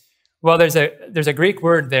sin? Well, there's a Greek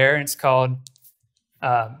word there, and it's called,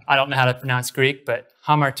 I don't know how to pronounce Greek, but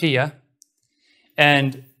hamartia.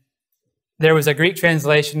 And there was a Greek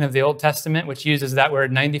translation of the Old Testament which uses that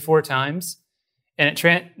word 94 times. And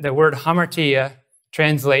the word hamartia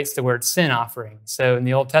translates the word sin offering. So in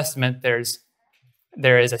the Old Testament, there is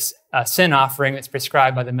a sin offering that's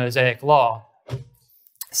prescribed by the Mosaic law.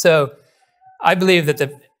 So I believe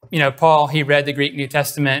that Paul, he read the Greek New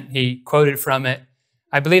Testament, he quoted from it.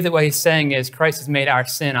 I believe that what he's saying is Christ has made our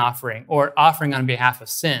sin offering, or offering on behalf of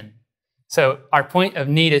sin. So our point of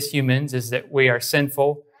need as humans is that we are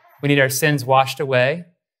sinful. We need our sins washed away.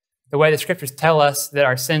 The way the scriptures tell us that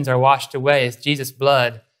our sins are washed away is Jesus'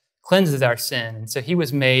 blood cleanses our sin. And so he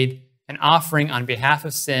was made an offering on behalf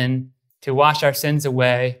of sin to wash our sins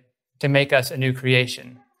away, to make us a new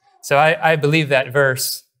creation. So I believe that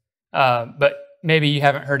verse, but maybe you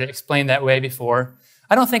haven't heard it explained that way before.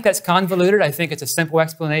 I don't think that's convoluted. I think it's a simple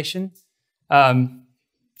explanation.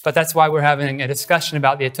 But that's why we're having a discussion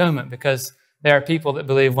about the atonement, because there are people that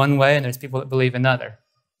believe one way and there's people that believe another.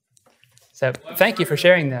 So thank you for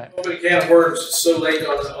sharing that. Open a can of worms so late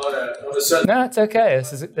on a Sunday. No, it's okay.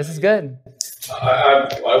 This is good.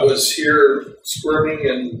 I was here squirming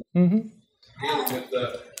and dealing with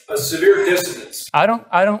a severe dissonance. I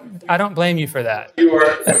don't blame you for that. You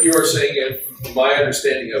are saying it, my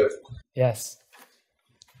understanding of it. Yes.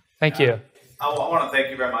 Thank you. I want to thank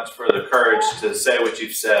you very much for the courage to say what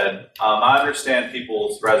you've said. I understand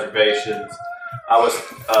people's reservations. I was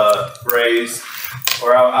raised,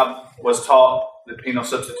 or I was taught the penal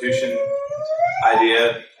substitution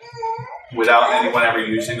idea without anyone ever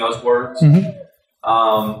using those words.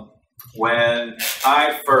 When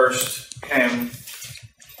I first came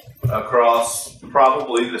across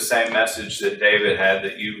probably the same message that David had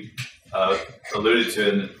that you alluded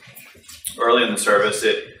to early in the service,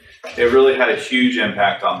 it really had a huge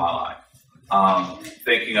impact on my life,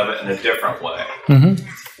 thinking of it in a different way.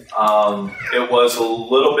 It was a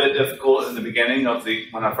little bit difficult in the beginning of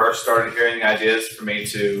when I first started hearing the ideas for me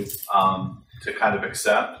to kind of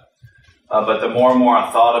accept. But the more and more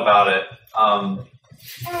I thought about it,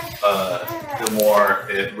 the more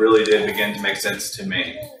it really did begin to make sense to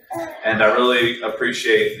me. And I really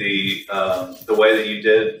appreciate the way that you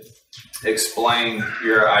did explain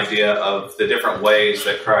your idea of the different ways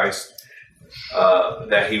that Christ,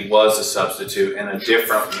 that he was a substitute in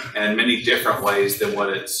many different ways than what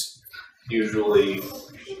it's usually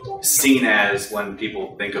seen as when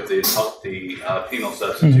people think of the penal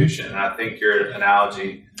substitution. And I think your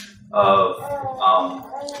analogy of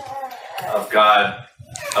God,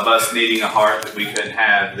 of us needing a heart that we couldn't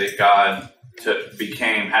have, that God had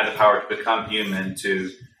the power to become human,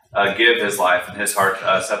 to give his life and his heart to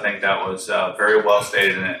us. I think that was very well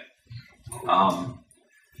stated in it.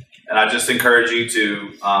 And I just encourage you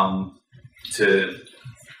to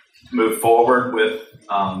move forward with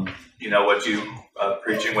what you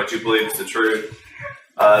preaching, what you believe is the truth.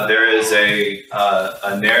 There is a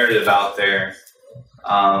narrative out there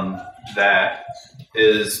that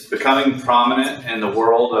is becoming prominent in the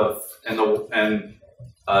world in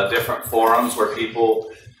different forums where people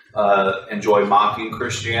enjoy mocking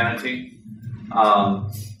Christianity.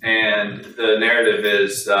 And the narrative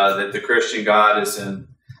is that the Christian God is an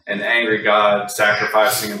angry God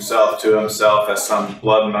sacrificing himself to himself as some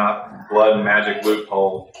blood magic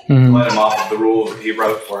loophole to let him off of the rules that he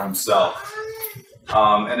wrote for himself.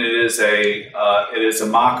 And it is a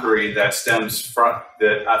mockery that stems from,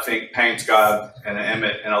 that I think paints God in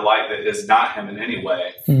a light that is not him in any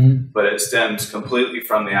way, but it stems completely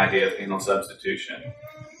from the idea of penal substitution.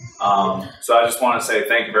 So I just want to say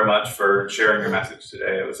thank you very much for sharing your message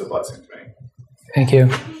today. It was a blessing to me. Thank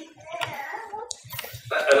you.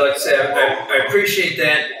 I'd like to say I appreciate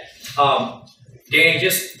that. Dan,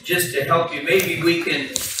 just to help you, maybe we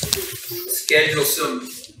can schedule some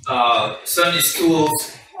Sunday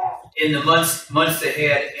schools in the months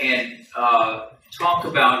ahead and talk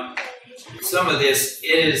about some of this.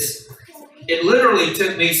 It literally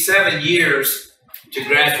took me 7 years to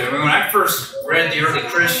grasp it. I mean, when I first read the early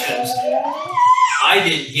Christians, I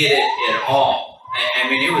didn't get it at all. I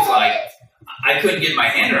mean, it was like I couldn't get my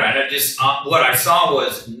hand around it. What I saw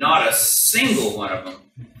was not a single one of them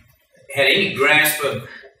had any grasp of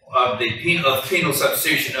penal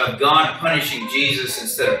substitution, of God punishing Jesus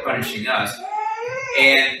instead of punishing us.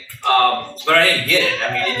 And but I didn't get it.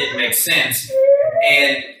 I mean, it didn't make sense.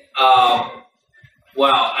 And I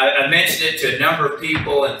mentioned it to a number of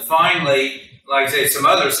people, and finally, like I say, some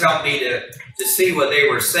others helped me to see what they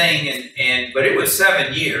were saying. But it was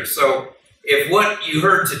 7 years. So if what you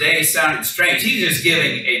heard today sounded strange, he's just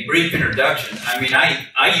giving a brief introduction. I mean, I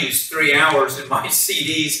used 3 hours in my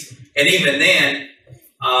CDs, and even then,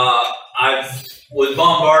 I was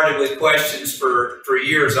bombarded with questions for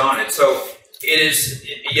years on it. So it is,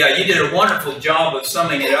 yeah, you did a wonderful job of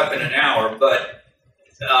summing it up in an hour, but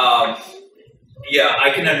yeah, I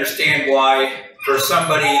can understand why for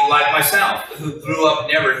somebody like myself who grew up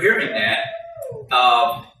never hearing that,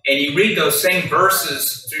 and you read those same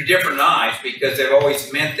verses through different eyes because they've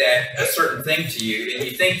always meant a certain thing to you, and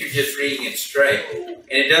you think you're just reading it straight.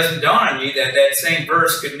 And it doesn't dawn on you that that same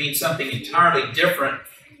verse could mean something entirely different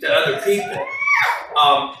to other people.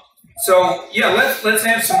 So yeah, let's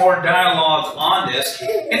have some more dialogue on this.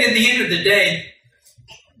 And at the end of the day,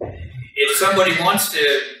 if somebody wants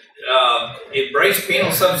to embrace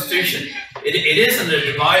penal substitution, it isn't a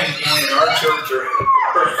dividing point in our church or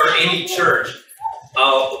any church.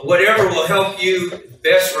 Whatever will help you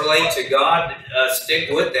best relate to God, stick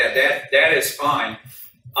with that. That is fine.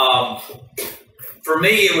 For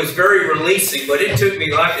me, it was very releasing, but it took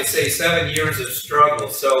me, like I say, 7 years of struggle.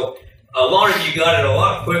 So a lot of you got it a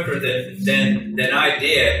lot quicker than I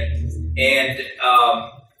did. And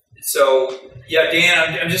so, yeah,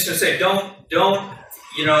 Dan, I'm just going to say, don't,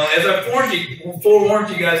 you know, as I forewarned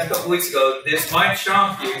you guys a couple weeks ago, this might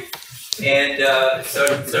shock you. And so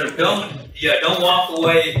don't walk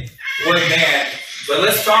away mad. But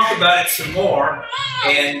let's talk about it some more.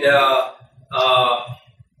 And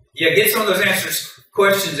yeah, get some of those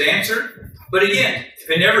questions answered. But again, if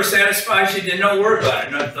it never satisfies you, then don't worry about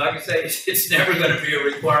it. Like I say, it's never going to be a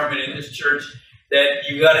requirement in this church that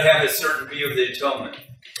you got to have a certain view of the atonement.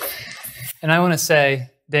 And I want to say,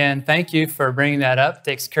 Dan, thank you for bringing that up. It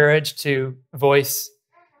takes courage to voice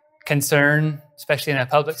concern, especially in a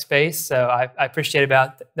public space. So I appreciate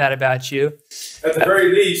that about you. At the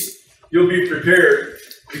very least, you'll be prepared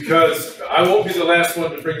because I won't be the last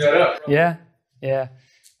one to bring that up. Yeah.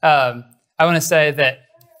 I want to say that,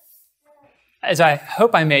 as I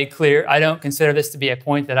hope I made clear, I don't consider this to be a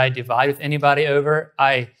point that I divide with anybody over.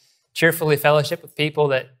 I cheerfully fellowship with people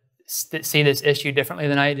that see this issue differently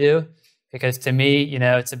than I do, because to me,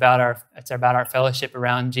 it's about our fellowship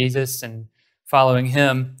around Jesus and following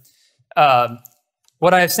him.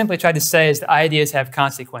 What I have simply tried to say is that ideas have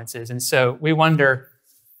consequences, and so we wonder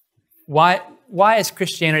why is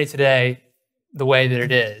Christianity today the way that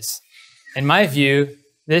it is? In my view,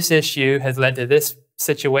 this issue has led to this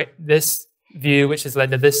view, which has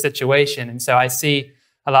led to this situation, and so I see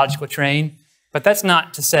a logical train. But that's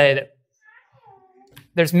not to say that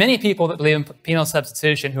there's many people that believe in penal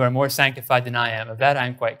substitution who are more sanctified than I am. Of that,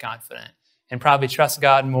 I'm quite confident, and probably trust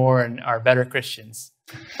God more and are better Christians.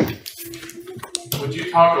 Would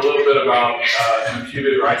you talk a little bit about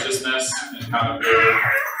imputed righteousness and kind of your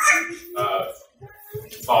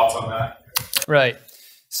thoughts on that? Right.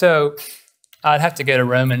 So I'd have to go to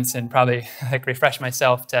Romans and probably refresh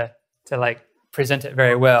myself to present it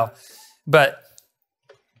very well. But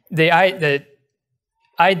the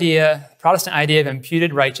Protestant idea of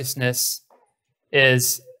imputed righteousness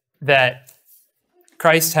is that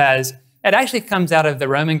Christ has, it actually comes out of the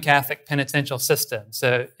Roman Catholic penitential system.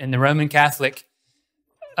 So in the Roman Catholic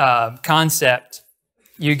concept,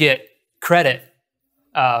 you get credit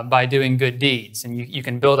by doing good deeds, and you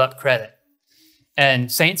can build up credit.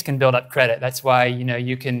 And saints can build up credit. That's why,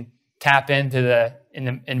 you can tap into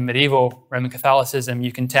in medieval Roman Catholicism,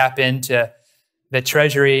 you can tap into the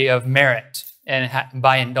treasury of merit and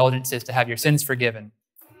buy indulgences to have your sins forgiven.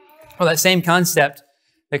 Well, that same concept,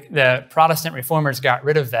 the Protestant reformers got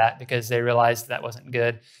rid of that because they realized that wasn't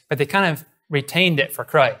good, but they kind of retained it for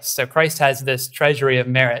Christ. So Christ has this treasury of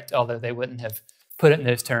merit, although they wouldn't have put it in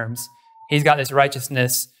those terms. He's got this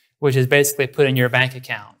righteousness, which is basically put in your bank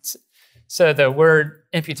account. So the word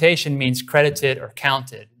imputation means credited or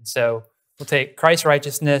counted. So we'll take Christ's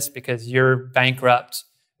righteousness because you're bankrupt.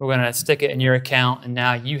 We're going to stick it in your account, and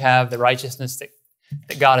now you have the righteousness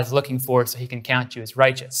that God is looking for, so he can count you as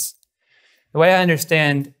righteous. The way I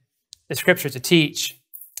understand the Scriptures to teach,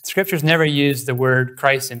 Scriptures never use the word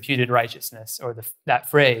Christ's imputed righteousness or that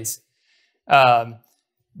phrase. But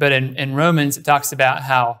in Romans, it talks about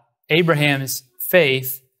how Abraham's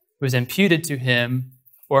faith was imputed to him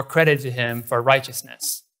or credited to him for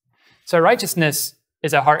righteousness. So righteousness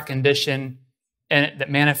is a heart condition and that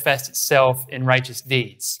manifests itself in righteous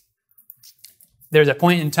deeds. There's a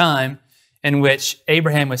point in time in which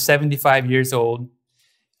Abraham was 75 years old,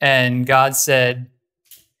 and God said,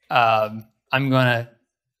 I'm going to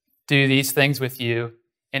do these things with you,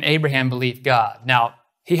 and Abraham believed God. Now,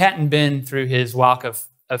 he hadn't been through his walk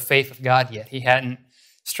of faith with God yet. He hadn't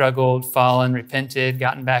struggled, fallen, repented,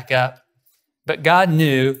 gotten back up. But God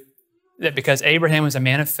knew that because Abraham was a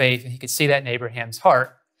man of faith, and he could see that in Abraham's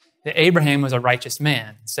heart, that Abraham was a righteous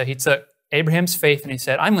man. So he took Abraham's faith and he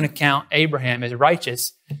said, I'm going to count Abraham as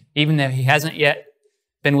righteous, even though he hasn't yet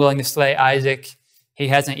been willing to slay Isaac. He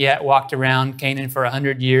hasn't yet walked around Canaan for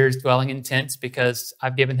 100 years, dwelling in tents, because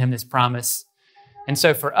I've given him this promise. And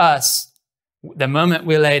so for us, the moment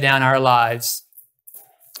we lay down our lives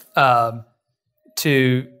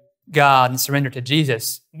to God and surrender to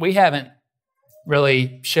Jesus, we haven't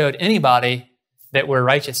really showed anybody that we're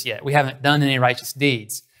righteous yet. We haven't done any righteous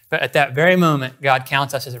deeds. But at that very moment, God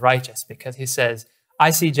counts us as righteous because he says,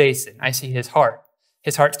 I see Jason. I see his heart.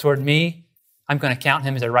 His heart's toward me. I'm going to count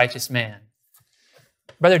him as a righteous man.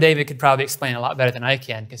 Brother David could probably explain a lot better than I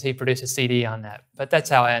can because he produced a CD on that. But that's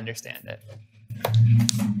how I understand it.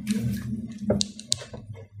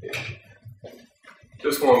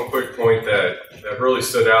 Just one quick point that really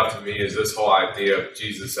stood out to me is this whole idea of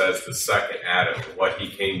Jesus as the second Adam and what he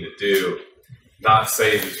came to do. Not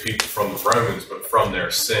save his people from the Romans, but from their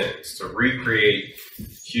sins, to recreate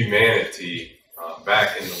humanity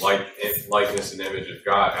back in the likeness and image of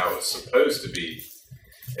God, how it's supposed to be,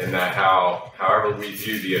 and that however we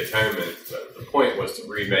view the atonement, the point was to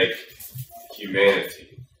remake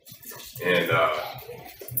humanity. And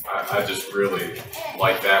I just really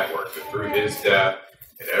like that work, that through his death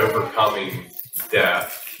and overcoming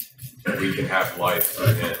death, that we can have life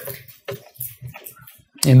through him.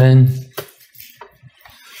 Amen.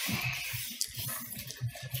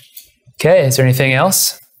 Okay, is there anything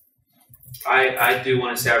else? I do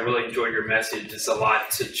want to say I really enjoyed your message. It's a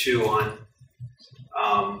lot to chew on.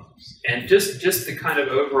 And just the kind of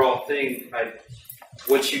overall thing,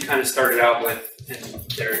 what you kind of started out with, and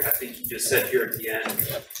there, I think you just said here at the end,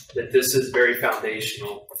 that this is very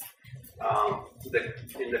foundational.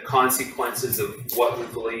 In the consequences of what we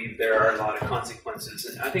believe, there are a lot of consequences.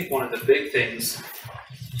 And I think one of the big things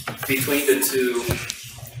between the two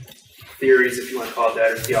theories, if you want to call it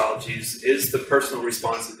that, or theologies, is the personal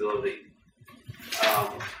responsibility.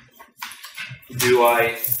 Do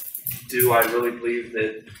I really believe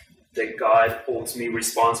that that God holds me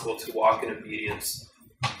responsible to walk in obedience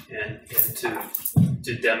and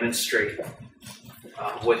to demonstrate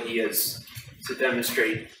what He is, to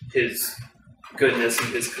demonstrate His goodness and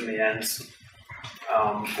His commands?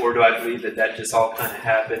 Or do I believe that just all kind of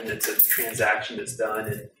happened? It's a transaction that's done,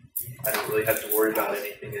 and I don't really have to worry about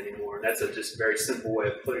anything anymore. And that's just a very simple way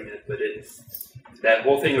of putting it. But that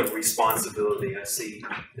whole thing of responsibility, I see,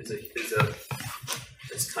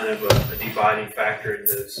 is kind of a dividing factor in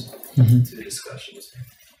those two discussions.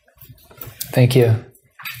 Thank you.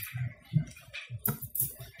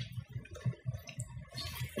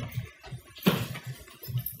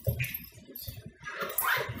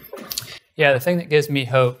 Yeah, the thing that gives me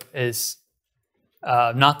hope is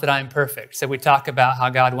not that I'm perfect. So we talk about how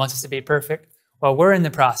God wants us to be perfect. Well, we're in the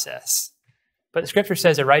process. But the scripture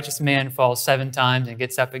says a righteous man falls 7 times and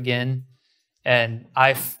gets up again. And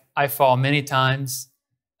I fall many times.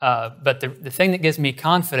 But the thing that gives me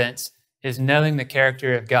confidence is knowing the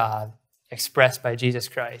character of God expressed by Jesus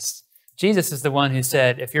Christ. Jesus is the one who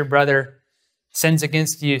said, if your brother sins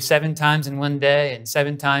against you 7 times in one day and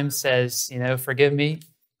 7 times says, forgive me,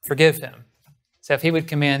 forgive him. So if he would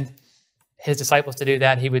command his disciples to do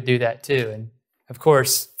that, he would do that too. And of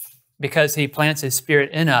course, because he plants his spirit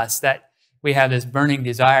in us, that we have this burning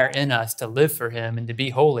desire in us to live for him and to be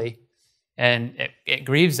holy. And it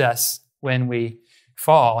grieves us when we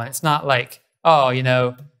fall. And it's not like,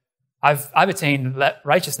 I've attained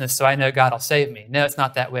righteousness, so I know God will save me. No, it's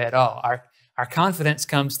not that way at all. Our confidence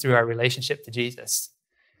comes through our relationship to Jesus.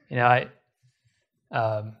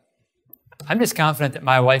 I'm just confident that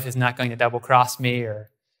my wife is not going to double cross me or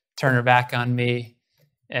turn her back on me.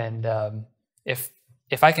 And if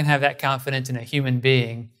I can have that confidence in a human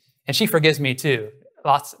being, and she forgives me too,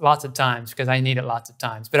 lots of times, because I need it lots of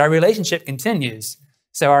times. But our relationship continues,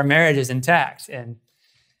 so our marriage is intact. And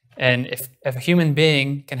if a human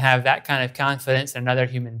being can have that kind of confidence in another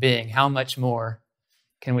human being, how much more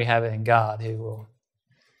can we have it in God, who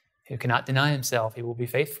cannot deny himself? He will be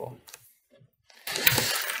faithful.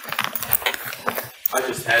 I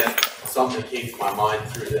just had something that came to my mind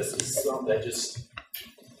through this. It's something that just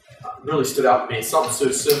really stood out to me. Something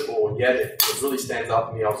so simple, and yet it really stands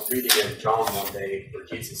out to me. I was reading in John one day where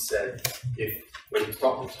Jesus said, when he was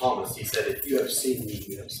talking to Thomas, he said, if you have seen me,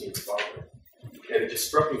 you have seen the Father. And it just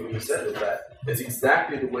struck me when he said that it's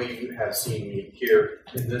exactly the way you have seen me here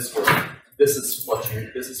in this world. This is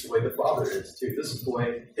the way the Father is too. This is the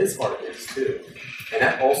way his heart is too. And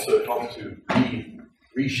that also helped to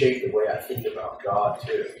reshape the way I think about God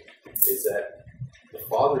too. Is that the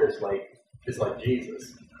Father is like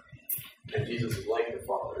Jesus, and Jesus is like the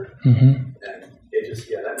Father. Mm-hmm. And it just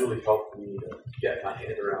that really helped me to get my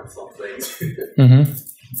head around some things. Mm-hmm.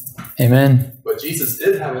 Amen. But Jesus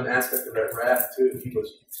did have an aspect of that wrath too. He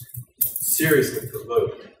was seriously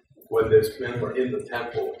provoked when those men were in the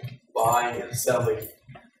temple buying and selling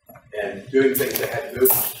and doing things that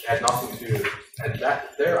had nothing to do. And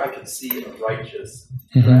that there I can see a righteous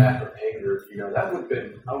wrath or anger. That would have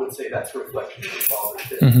been, I would say that's a reflection of the Father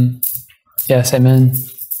too. Mm-hmm. Yes, amen.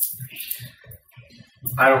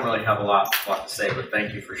 I don't really have a lot to say, but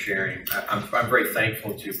thank you for sharing. I'm very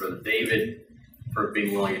thankful to Brother David for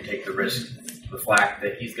being willing to take the risk, the flack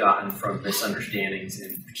that he's gotten from misunderstandings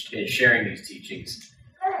in sharing these teachings.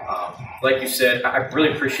 Like you said, I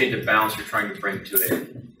really appreciate the balance you're trying to bring to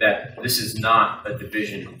it, that this is not a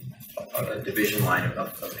division line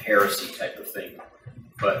of heresy type of thing,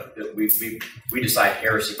 but that we decide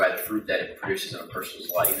heresy by the fruit that it produces in a person's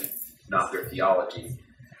life, not their theology.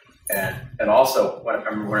 And also, I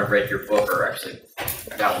remember when I read your book, or actually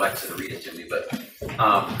I got Alexa to read it to me, but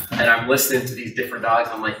and I'm listening to these different dialogues.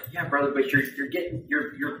 I'm like, yeah, brother, but you're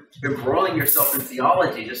embroiling yourself in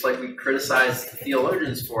theology, just like we criticize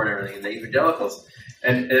theologians for and everything, and the evangelicals.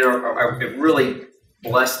 And it really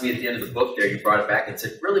blessed me at the end of the book. There, you brought it back and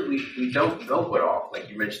said, really, we don't know it all, like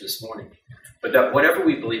you mentioned this morning, but that whatever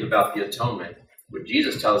we believe about the atonement, what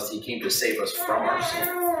Jesus tells us, he came to save us from our sin.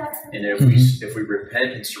 And if we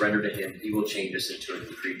repent and surrender to him, he will change us into a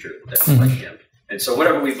new creature that's like him. And so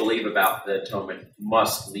whatever we believe about the atonement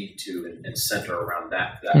must lead to and center around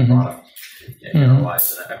that product in our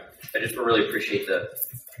lives. And I just really appreciate the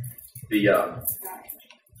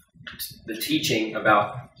teaching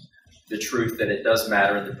about the truth, that it does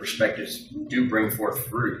matter and the perspectives do bring forth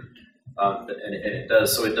fruit. And it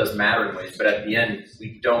does matter in ways, but at the end,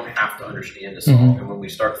 we don't have to understand this all. And when we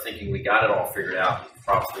start thinking we got it all figured out, we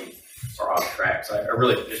probably are off track. So I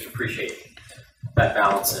really just appreciate that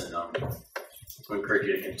balance, and to encourage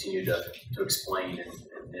you to continue to explain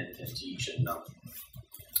and teach and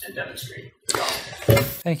demonstrate the gospel.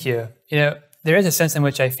 Thank you. There is a sense in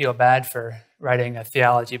which I feel bad for writing a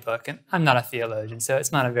theology book, and I'm not a theologian, so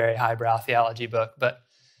it's not a very highbrow theology book, but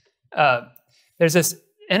there's this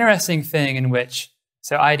interesting thing in which,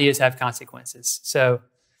 so ideas have consequences. So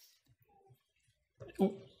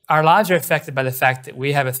our lives are affected by the fact that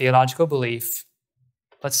we have a theological belief.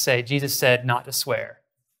 Let's say Jesus said not to swear.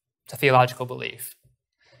 It's a theological belief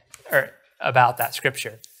or about that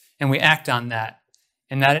scripture. And we act on that.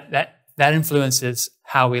 And that influences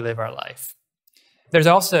how we live our life. There's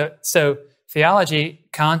also, so theology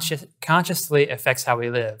consciously affects how we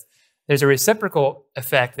live. There's a reciprocal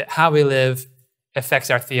effect that how we live affects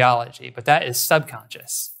our theology, but that is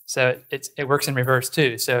subconscious. So it works in reverse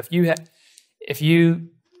too. So if you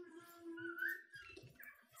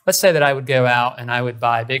let's say that I would go out and I would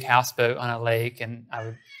buy a big houseboat on a lake, and I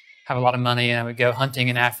would have a lot of money, and I would go hunting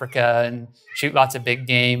in Africa and shoot lots of big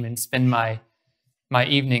game and spend my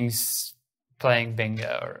evenings playing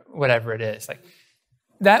bingo or whatever it is. Like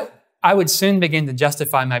that, I would soon begin to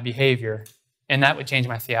justify my behavior, and that would change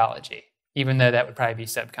my theology, even though that would probably be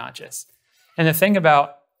subconscious. And the thing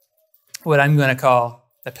about what I'm going to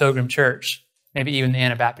call the Pilgrim Church, maybe even the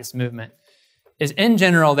Anabaptist movement, is in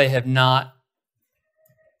general they have not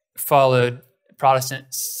followed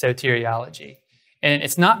Protestant soteriology. And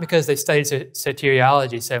it's not because they studied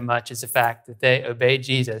soteriology so much as the fact that they obeyed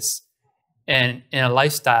Jesus and in a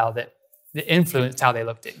lifestyle that influenced how they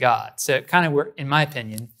looked at God. So it kind of worked, in my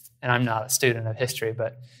opinion, and I'm not a student of history,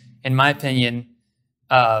 but in my opinion,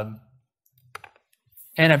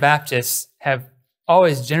 Anabaptists have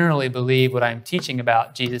always generally believed what I'm teaching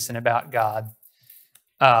about Jesus and about God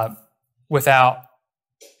without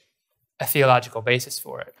a theological basis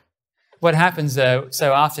for it. What happens, though,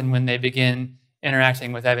 so often when they begin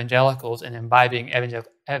interacting with evangelicals and imbibing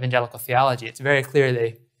evangelical theology, it's very clear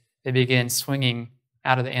they begin swinging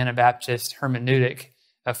out of the Anabaptist hermeneutic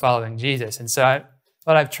of following Jesus. And so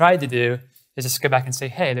what I've tried to do is just go back and say,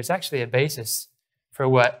 hey, there's actually a basis for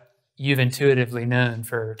what you've intuitively known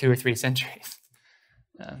for 2 or 3 centuries.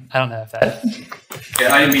 I don't know if that...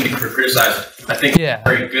 Yeah, I didn't mean to criticize. I think it's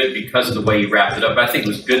very good because of the way you wrapped it up. But I think it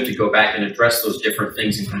was good to go back and address those different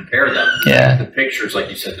things and compare them. Yeah. The pictures, like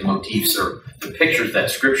you said, the motifs, or the pictures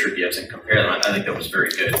that Scripture gives, and compare them. I think that was very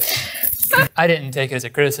good. I didn't take it as a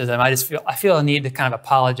criticism. I feel a need to kind of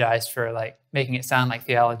apologize for like making it sound like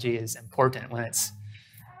theology is important when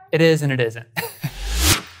it is and it isn't.